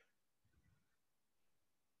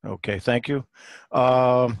 Okay, thank you.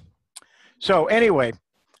 So anyway,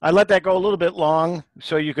 I let that go a little bit long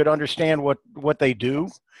so you could understand what they do.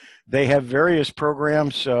 They have various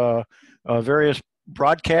programs, various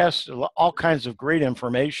broadcasts, all kinds of great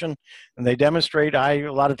information, and they demonstrate. I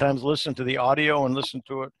a lot of times listen to the audio and listen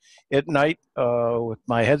to it at night with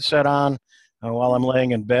my headset on while I'm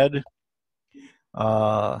laying in bed.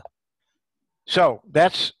 So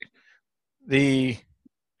that's the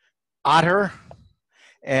Otter.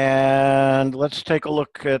 And let's take a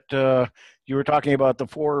look at, you were talking about the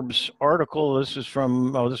Forbes article. This is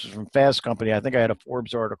from Fast Company. I think I had a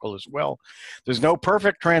Forbes article as well. There's no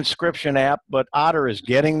perfect transcription app, but Otter is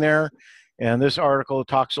getting there. And this article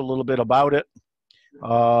talks a little bit about it.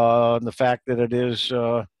 The fact that it is,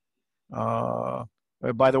 by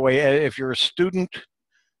the way, if you're a student,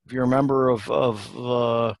 if you're a member of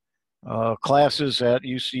classes at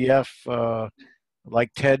UCF,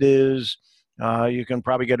 like Ted is, you can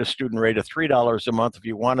probably get a student rate of $3 a month if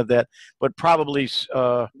you wanted that, but probably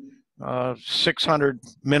 600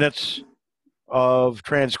 minutes of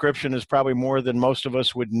transcription is probably more than most of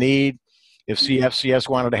us would need. If CFCS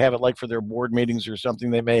wanted to have it like for their board meetings or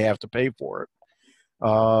something, they may have to pay for it.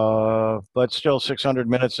 But still 600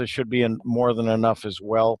 minutes, it should be more than enough as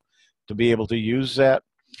well to be able to use that.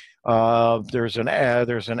 There's an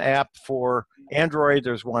app for Android,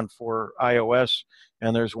 there's one for iOS,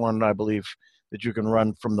 and there's one, I believe, that you can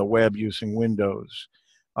run from the web using Windows.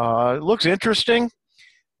 It looks interesting.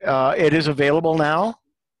 It is available now,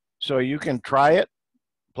 so you can try it,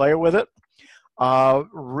 play with it.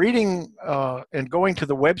 Reading and going to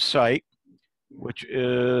the website, which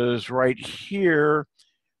is right here,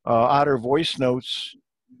 Otter Voice Notes.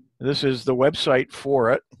 This is the website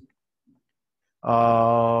for it.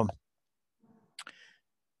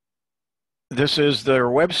 This is their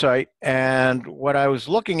website, and what I was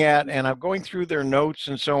looking at, and I'm going through their notes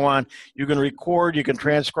and so on, you can record, you can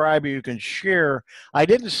transcribe, you can share. I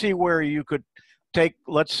didn't see where you could take,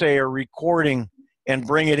 let's say, a recording and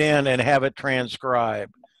bring it in and have it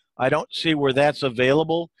transcribed. I don't see where that's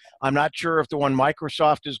available. I'm not sure if the one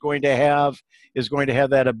Microsoft is going to have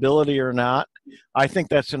that ability or not. I think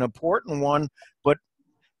that's an important one, but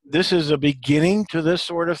this is a beginning to this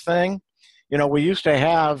sort of thing. You know, we used to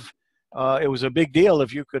have, it was a big deal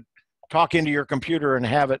if you could talk into your computer and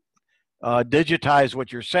have it digitize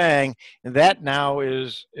what you're saying, and that now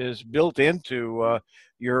is built into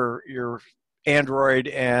your Android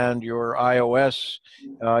and your iOS.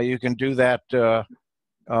 You can do that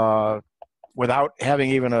without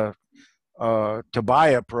having even to buy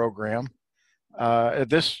a program.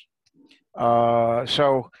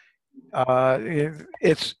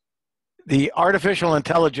 It's the artificial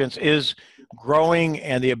intelligence is growing,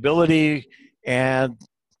 and the ability and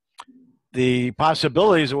the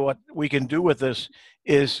possibilities of what we can do with this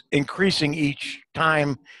is increasing each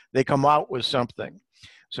time they come out with something.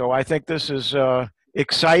 So I think this is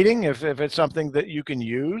exciting if it's something that you can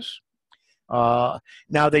use. Now,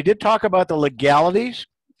 they did talk about the legalities.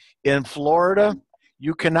 In Florida,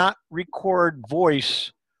 you cannot record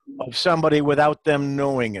voice of somebody without them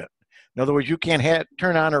knowing it. In other words, you can't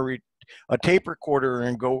turn on a tape recorder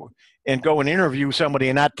and go and interview somebody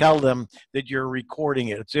and not tell them that you're recording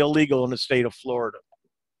it. It's illegal in the state of Florida.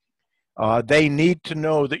 They need to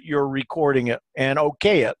know that you're recording it and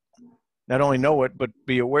okay it. Not only know it, but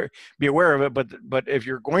be aware of it. But if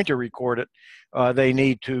you're going to record it, they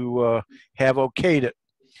need to have okayed it.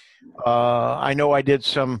 I know I did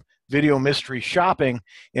some video mystery shopping,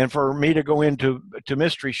 and for me to go into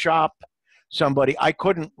mystery shop somebody, I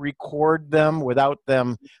couldn't record them without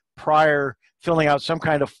them prior filling out some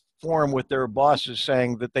kind of form with their bosses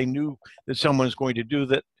saying that they knew that someone was going to do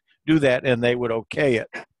that, and they would okay it.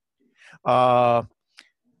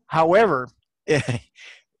 However,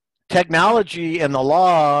 technology and the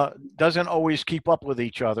law doesn't always keep up with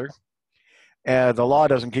each other. The law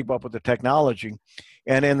doesn't keep up with the technology.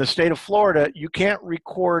 And in the state of Florida, you can't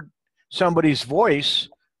record somebody's voice,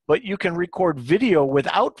 but you can record video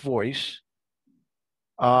without voice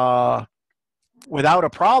without a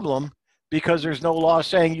problem, because there's no law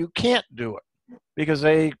saying you can't do it. Because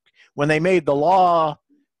when they made the law,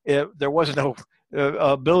 there was no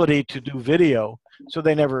ability to do video, so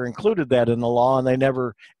they never included that in the law, and they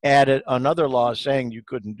never added another law saying you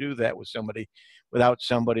couldn't do that with somebody without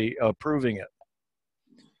somebody approving it.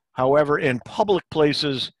 However, in public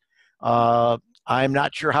places, I'm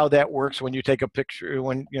not sure how that works when you take a picture,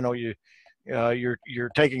 when you're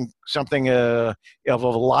taking something of a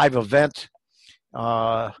live event.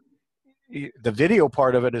 The video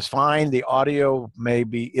part of it is fine. The audio may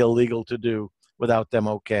be illegal to do without them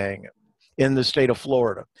okaying it. In the state of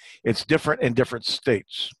Florida, it's different in different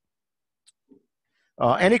states.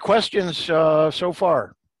 Any questions so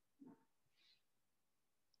far?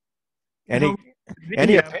 Any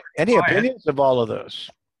opinions of all of this?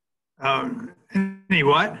 Any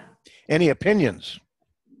what? Any opinions?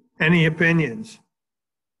 Any opinions?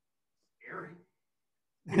 Scary.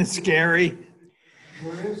 It's scary.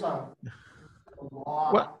 There is a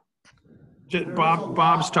law. What?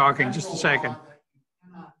 Bob's talking. Just a second.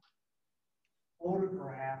 You cannot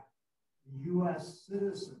photograph a U.S.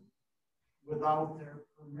 citizen without their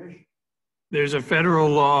permission. There's a federal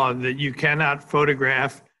law that you cannot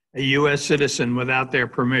photograph a U.S. citizen without their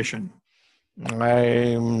permission.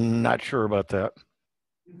 I'm not sure about that.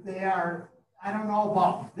 If they are, I don't know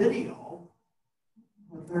about video,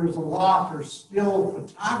 but there's a law for still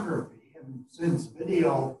photography. And since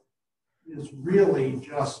video is really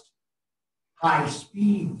just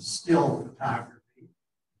high-speed still photography,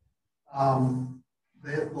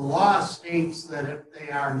 the law states that if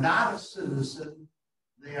they are not a citizen,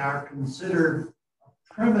 they are considered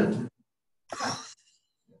a primitive.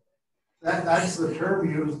 That's the term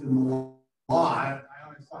used in the law. I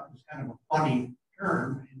always thought it was kind of a funny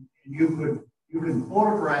term. And you can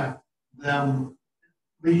photograph them,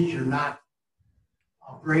 at least you're not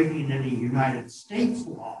breaking any United States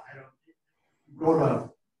law. You go to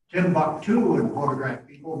Timbuktu and photograph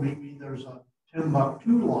people, maybe there's a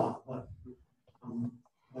Timbuktu law, but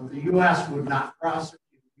the U.S. would not prosecute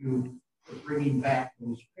you for bringing back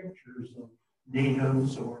those pictures of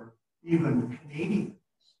natives or even Canadians.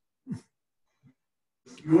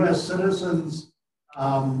 U.S. citizens,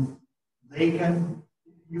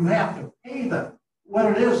 you have to pay them. What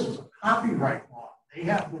it is a copyright law. They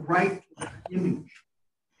have the right to the image,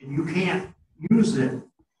 and you can't use it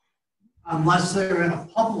unless they're in a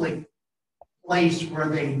public place where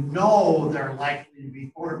they know they're likely to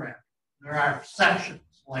be photographed. There are exceptions,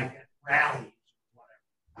 like at rallies or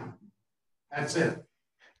whatever. That's it.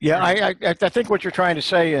 Yeah, I think what you're trying to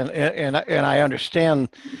say, and I understand.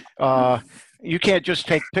 You can't just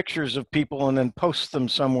take pictures of people and then post them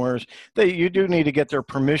somewhere. You do need to get their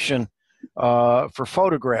permission for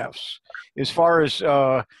photographs. As far as,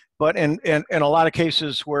 but in a lot of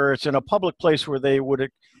cases where it's in a public place where they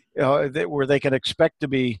would, where they can expect to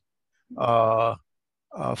be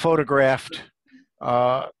photographed,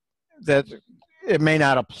 that it may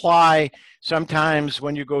not apply. Sometimes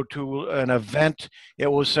when you go to an event,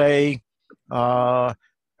 it will say, by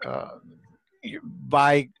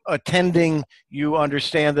attending, you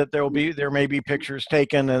understand that there may be pictures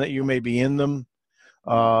taken and that you may be in them.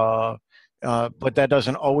 But that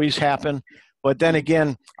doesn't always happen. But then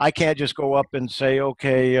again, I can't just go up and say,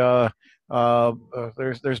 okay,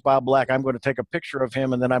 there's Bob Black. I'm going to take a picture of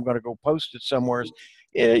him and then I'm going to go post it somewhere.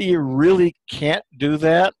 You really can't do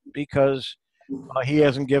that because he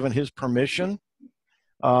hasn't given his permission.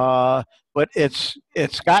 But it's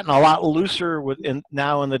gotten a lot looser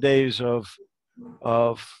now in the days of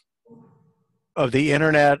the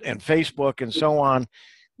internet and Facebook and so on,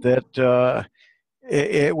 that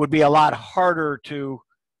it would be a lot harder to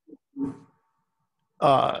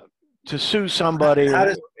sue somebody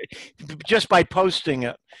just by posting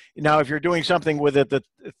it. Now, if you're doing something with it that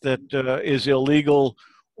is illegal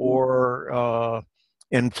or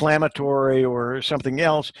inflammatory or something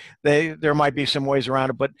else, there might be some ways around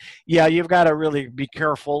it. But yeah, you've got to really be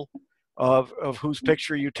careful of whose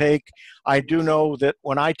picture you take. I do know that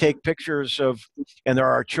when I take pictures and there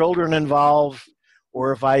are children involved,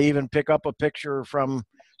 or if I even pick up a picture from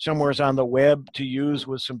somewhere on the web to use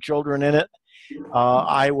with some children in it,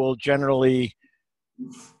 I will generally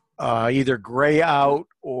either gray out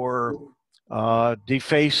or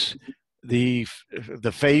deface the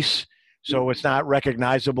face so it's not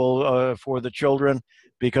recognizable for the children,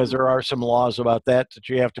 because there are some laws about that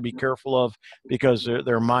you have to be careful of, because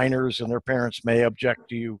they're minors and their parents may object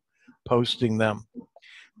to you posting them.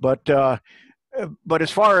 But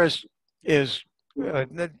as far as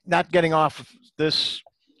not getting off this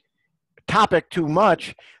topic too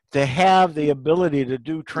much, to have the ability to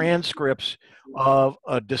do transcripts of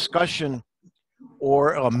a discussion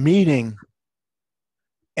or a meeting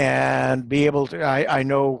and be able to, I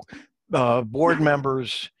know board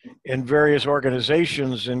members in various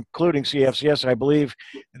organizations, including CFCS, I believe,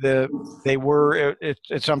 they were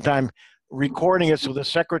at some time recording it so the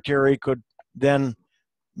secretary could then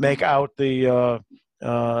make out the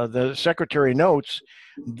secretary notes.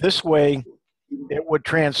 This way, it would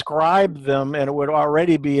transcribe them, and it would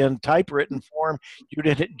already be in typewritten form. You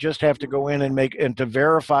didn't just have to go in and to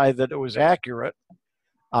verify that it was accurate,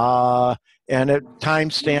 and it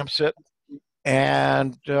timestamps it,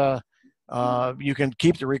 and you can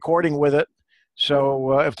keep the recording with it.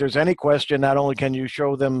 So if there's any question, not only can you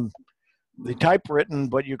show them the typewritten,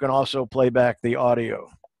 but you can also play back the audio.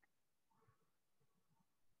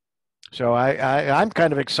 So I'm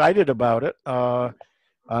kind of excited about it.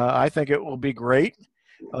 I think it will be great.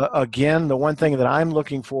 Again, the one thing that I'm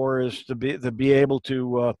looking for is to be able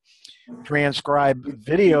to transcribe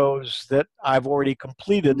videos that I've already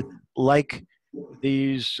completed, like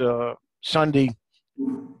these Sunday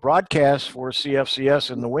broadcasts for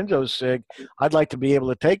CFCS and the Windows SIG. I'd like to be able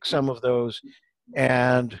to take some of those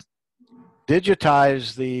and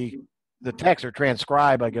digitize the text, or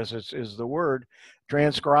transcribe, I guess is the word,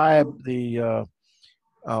 transcribe the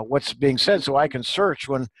what's being said, so I can search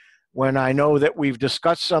when I know that we've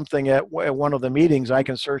discussed something at one of the meetings. I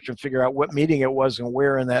can search and figure out what meeting it was and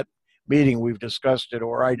where in that meeting we've discussed it,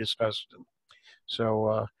 or I discussed it.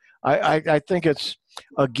 So I think it's,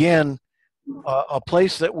 again, a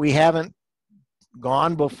place that we haven't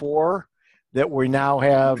gone before, that we now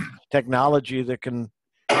have technology that can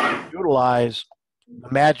utilize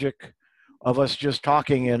the magic of us just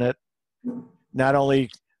talking in it, not only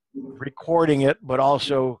recording it, but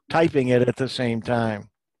also typing it at the same time.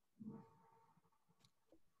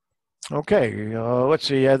 Okay, let's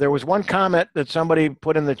see. There was one comment that somebody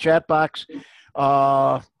put in the chat box.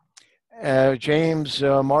 James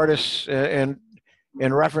Martis,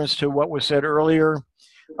 in reference to what was said earlier,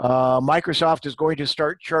 Microsoft is going to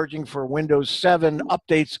start charging for Windows 7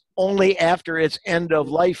 updates only after its end of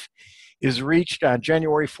life is reached on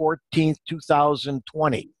January 14th,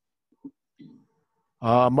 2020.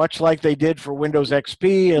 Much like they did for Windows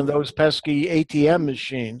XP and those pesky ATM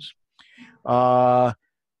machines.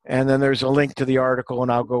 And then there's a link to the article,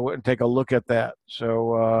 and I'll go and take a look at that.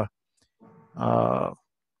 So,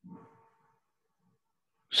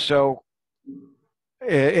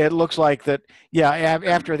 it looks like that, yeah,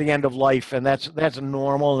 after the end of life, and that's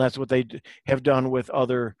normal, and that's what they have done with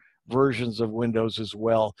other versions of Windows as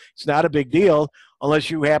well. It's not a big deal unless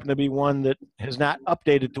you happen to be one that has not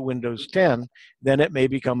updated to Windows 10, then it may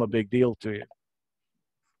become a big deal to you.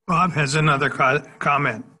 Bob has another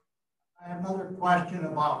comment. I have another question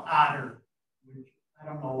about Otter, which I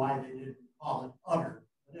don't know why they didn't call it Otter.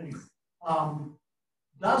 But anyway,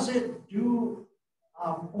 does it do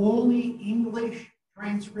only English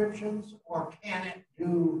transcriptions, or can it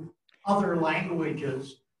do other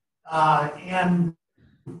languages? And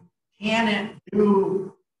can it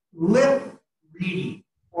do lip reading?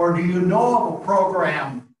 Or do you know of a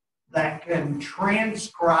program that can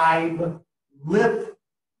transcribe lip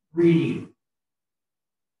reading?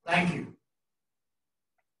 Thank you.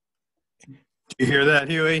 Do you hear that,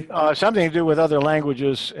 Huey? Something to do with other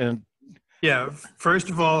languages. And Yeah, first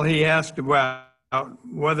of all, he asked about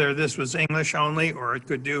whether this was English only or it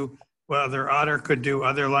could do, whether Otter could do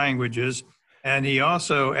other languages. And he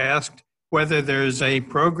also asked whether there's a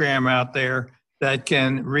program out there that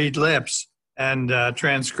can read lips and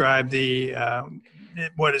transcribe the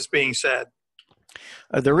what is being said.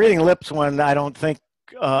 The reading lips one, I don't think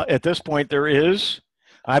at this point there is.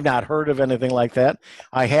 I've not heard of anything like that.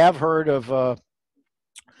 I have heard of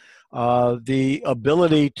the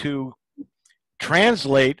ability to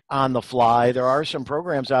translate on the fly. There are some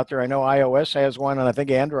programs out there. I know iOS has one, and I think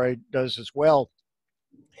Android does as well,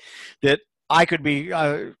 that I could be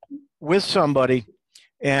with somebody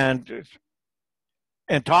and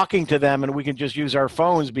talking to them, and we can just use our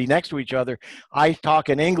phones, be next to each other. I talk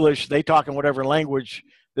in English, they talk in whatever language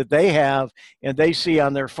that they have, and they see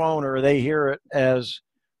on their phone or they hear it as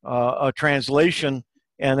a translation,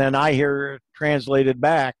 and then I hear it translated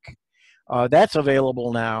back. That's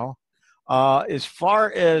available now. As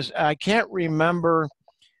far as, I can't remember,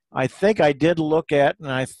 I think I did look at,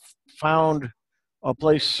 and I found a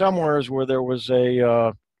place somewhere where there was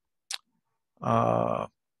a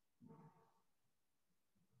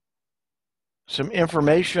some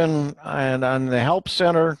information and on the help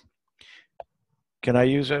center. Can I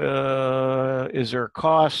use it? Is there a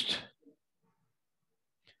cost?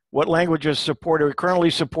 What languages support? We currently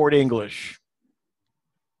support English.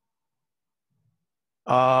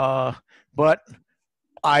 But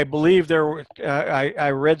I believe there were,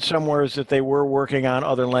 I read somewhere that they were working on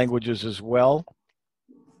other languages as well.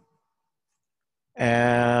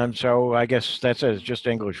 And so I guess that's it. It's just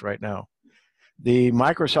English right now. The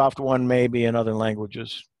Microsoft one may be in other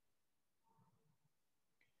languages.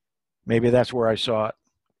 Maybe that's where I saw it.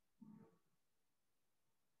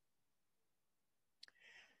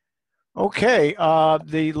 Okay,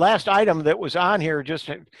 the last item that was on here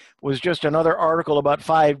was just another article about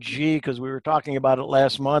 5G, because we were talking about it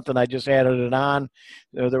last month, and I just added it on.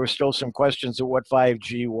 There were still some questions of what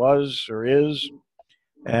 5G was or is.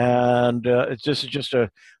 And this is just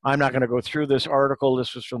I'm not going to go through this article.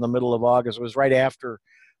 This was from the middle of August. It was right after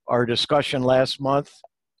our discussion last month.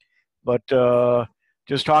 But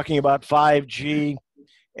just talking about 5G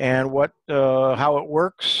and how it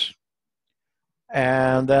works.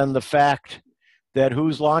 And then the fact that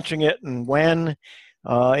who's launching it and when.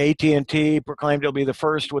 AT&T proclaimed it'll be the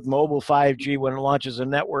first with mobile 5G when it launches a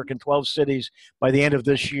network in 12 cities by the end of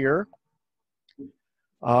this year.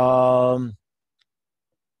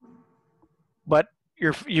 But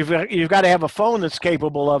you've got to have a phone that's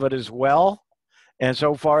capable of it as well. And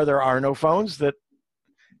so far, there are no phones that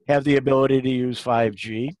have the ability to use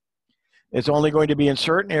 5G. It's only going to be in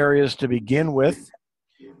certain areas to begin with.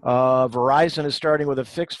 Verizon is starting with a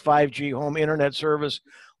fixed 5G home internet service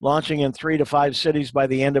launching in 3 to 5 cities by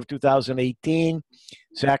the end of 2018.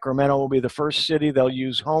 Sacramento will be the first city. They'll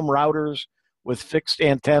use home routers with fixed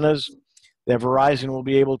antennas that Verizon will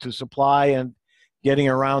be able to supply and getting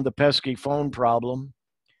around the pesky phone problem.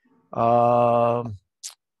 Let's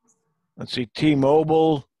see,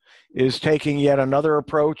 T-Mobile is taking yet another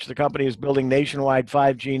approach. The company is building nationwide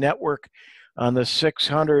 5G network on the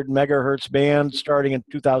 600 megahertz band starting in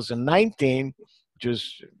 2019, which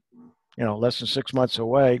is, less than 6 months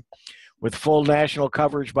away, with full national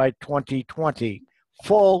coverage by 2020.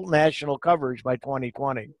 Full national coverage by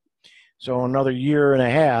 2020. So another year and a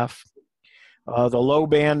half. The low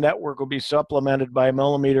band network will be supplemented by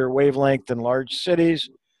millimeter wavelength in large cities,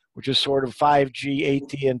 which is sort of 5G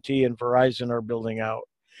AT&T and Verizon are building out.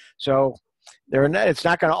 So it's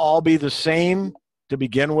not going to all be the same to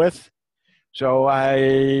begin with. So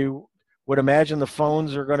I would imagine the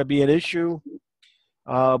phones are going to be an issue,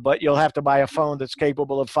 but you'll have to buy a phone that's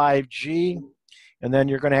capable of 5G, and then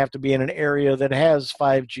you're going to have to be in an area that has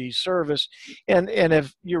 5G service. And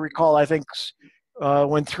if you recall, I think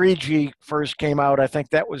when 3G first came out, I think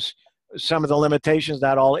that was some of the limitations.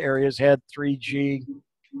 Not all areas had 3G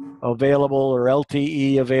available or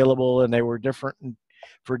LTE available, and they were different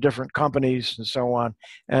for different companies and so on.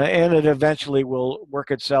 And it eventually will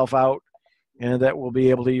work itself out, and that we'll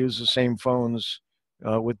be able to use the same phones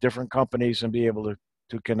with different companies and be able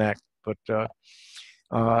to connect. But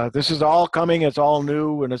this is all coming. It's all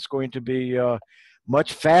new, and it's going to be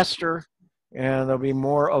much faster, and there'll be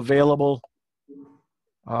more available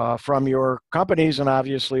from your companies, and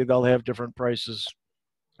obviously they'll have different prices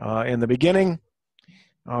in the beginning.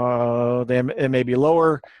 It may be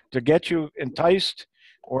lower to get you enticed,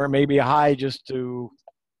 or it may be high just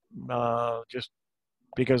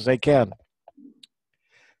because they can.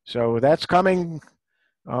 So that's coming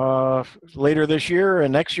later this year,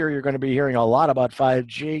 and next year you're going to be hearing a lot about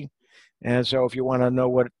 5G. And so if you want to know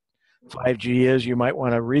what 5G is, you might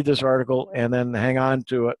want to read this article and then hang on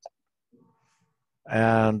to it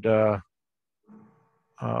and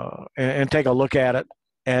take a look at it.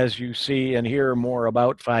 As you see and hear more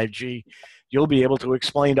about 5G, you'll be able to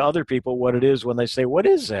explain to other people what it is when they say, "What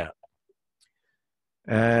is that?"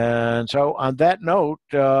 And so on that note,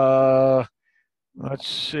 let's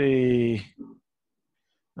see.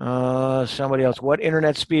 Somebody else. What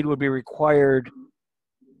internet speed would be required?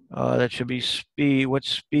 That should be speed. What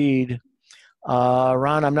speed?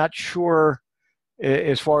 Ron, I'm not sure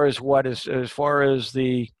as far as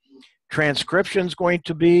the transcription is going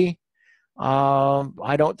to be.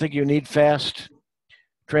 I don't think you need fast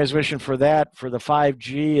transmission for that. For the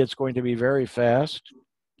 5G, it's going to be very fast.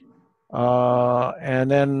 And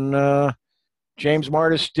then James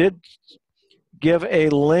Martis did give a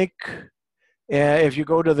link. If you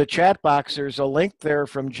go to the chat box, there's a link there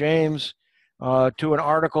from James to an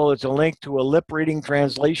article. It's a link to a lip reading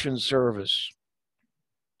translation service.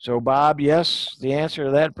 So, Bob, yes, the answer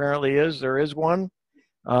to that apparently is there is one.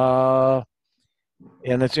 And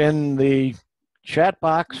it's in the chat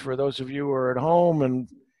box for those of you who are at home. And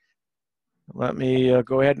let me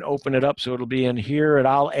go ahead and open it up so it'll be in here, and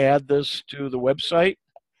I'll add this to the website.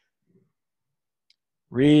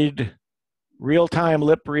 Read real-time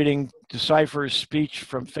lip reading deciphers speech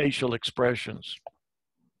from facial expressions.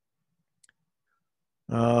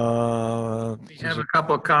 We have a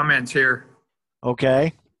couple of comments here.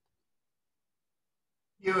 Okay.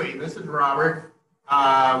 Huey, this is Robert.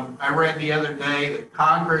 I read the other day that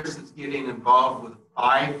Congress is getting involved with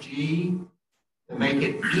 5G to make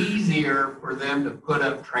it easier for them to put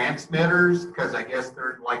up transmitters, because I guess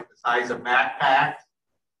they're like the size of backpacks,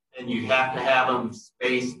 and you have to have them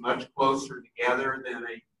spaced much closer together than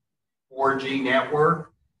a 4G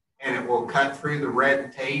network, and it will cut through the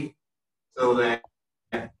red tape so that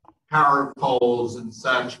power poles and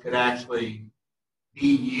such could actually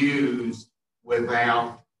be used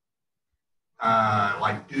without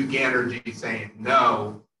like Duke Energy saying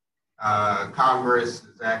no. Congress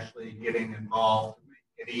is actually getting involved to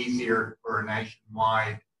make it easier for a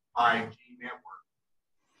nationwide 5G network.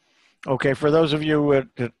 Okay, for those of you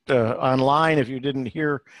online, if you didn't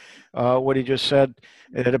hear what he just said,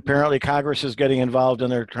 that apparently Congress is getting involved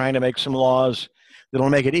and they're trying to make some laws that'll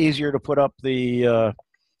make it easier to put up the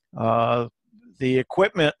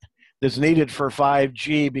equipment that's needed for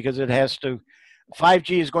 5G, because it has to.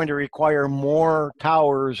 5G is going to require more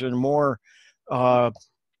towers and more not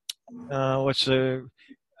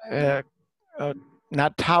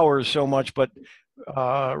towers so much, but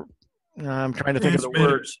I'm trying to think of the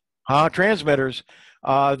words. Transmitters.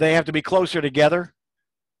 They have to be closer together.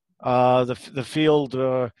 The field,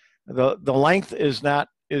 the length is not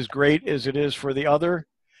as great as it is for the other.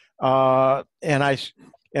 And I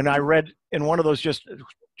read in one of those just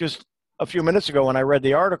a few minutes ago when I read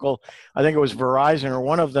the article, I think it was Verizon or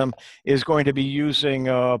one of them is going to be using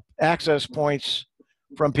access points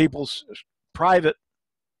from people's private,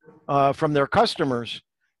 from their customers,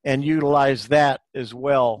 and utilize that as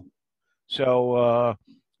well. So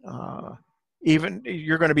even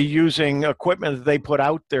you're going to be using equipment that they put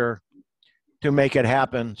out there to make it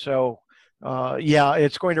happen. So yeah,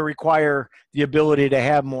 it's going to require the ability to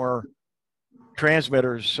have more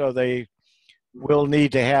transmitters, so they will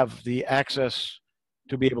need to have the access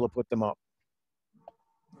to be able to put them up.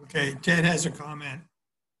 Okay, Ted has a comment.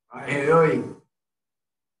 Hey, Louie,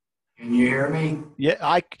 can you hear me?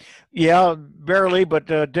 Yeah, barely, but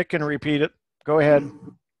Dick can repeat it. Go ahead.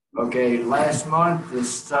 Okay, last month the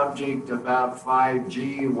subject about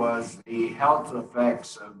 5G was the health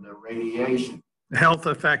effects of the radiation. The health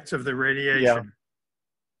effects of the radiation.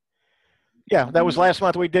 Yeah, that was last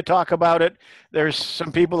month. We did talk about it. There's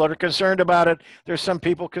some people that are concerned about it. There's some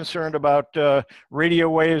people concerned about radio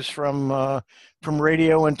waves from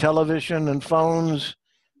radio and television and phones.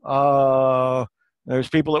 There's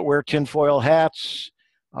people that wear tinfoil hats.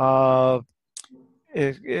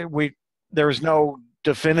 There's no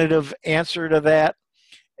definitive answer to that.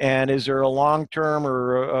 And is there a long-term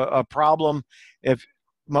or a problem? If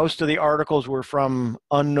most of the articles were from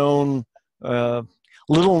unknown,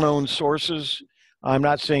 little-known sources, I'm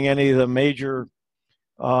not seeing any of the major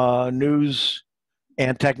news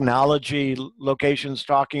and technology locations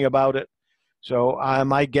talking about it. So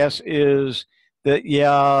my guess is that,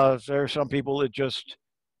 yeah, there are some people that just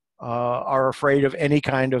are afraid of any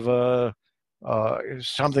kind of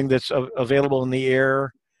something that's available in the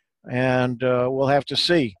air, and we'll have to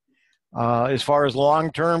see. As far as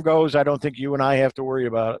long term goes, I don't think you and I have to worry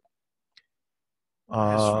about it.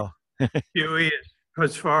 Huey,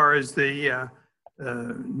 as far as the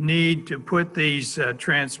need to put these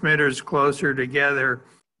transmitters closer together,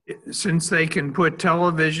 since they can put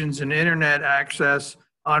televisions and internet access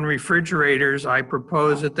on refrigerators, I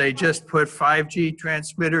propose that they just put 5G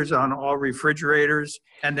transmitters on all refrigerators,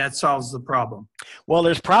 and that solves the problem. Well,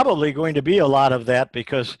 there's probably going to be a lot of that,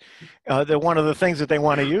 because one of the things that they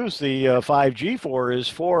want to use the 5G for is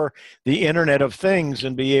for the Internet of Things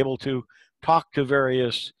and be able to talk to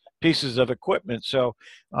various pieces of equipment. So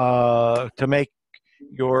to make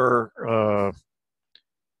your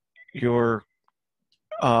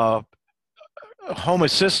home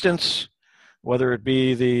assistants, whether it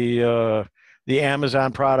be the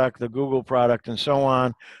Amazon product, the Google product, and so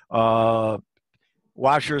on,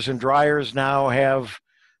 washers and dryers now have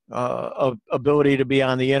ability to be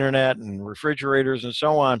on the internet, and refrigerators and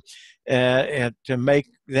so on, and to make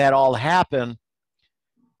that all happen.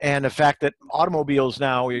 And the fact that automobiles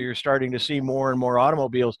now, you're starting to see more and more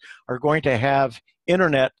automobiles are going to have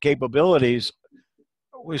internet capabilities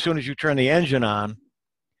as soon as you turn the engine on,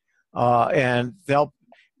 and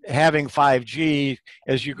having 5G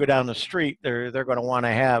as you go down the street, they're going to want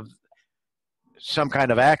to have some kind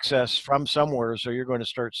of access from somewhere. So you're going to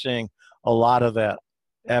start seeing a lot of that.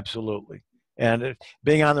 Absolutely. And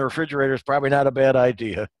being on the refrigerator is probably not a bad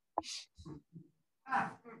idea.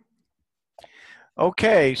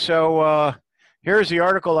 Okay, so here's the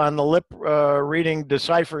article on the lip reading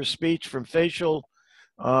deciphers speech from facial.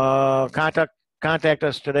 Contact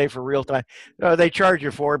us today for real time. They charge you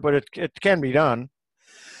for it, but it can be done.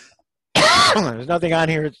 There's nothing on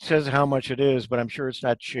here that says how much it is, but I'm sure it's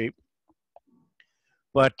not cheap.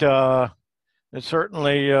 But it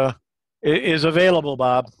certainly is available,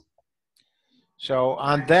 Bob. So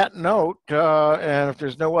on that note, and if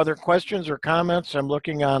there's no other questions or comments, I'm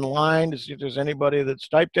looking online to see if there's anybody that's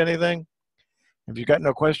typed anything. If you've got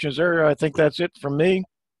no questions there, I think that's it from me.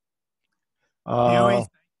 Huey,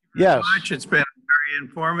 yes. much. It's been very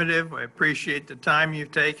informative. I appreciate the time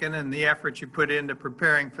you've taken and the effort you put into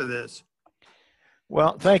preparing for this.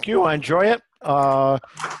 Well, thank you. I enjoy it.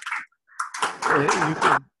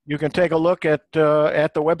 You can take a look at the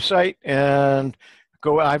website and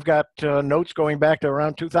go. I've got notes going back to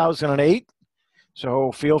around 2008,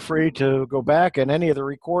 so feel free to go back, and any of the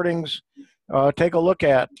recordings take a look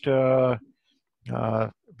at. Be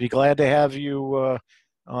glad to have you.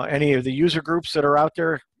 Any of the user groups that are out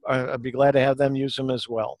there, I'd be glad to have them use them as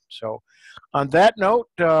well. So on that note,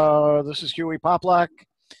 this is Huey Poplock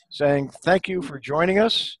saying thank you for joining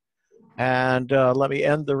us, and let me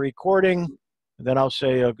end the recording, and then I'll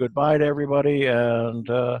say goodbye to everybody and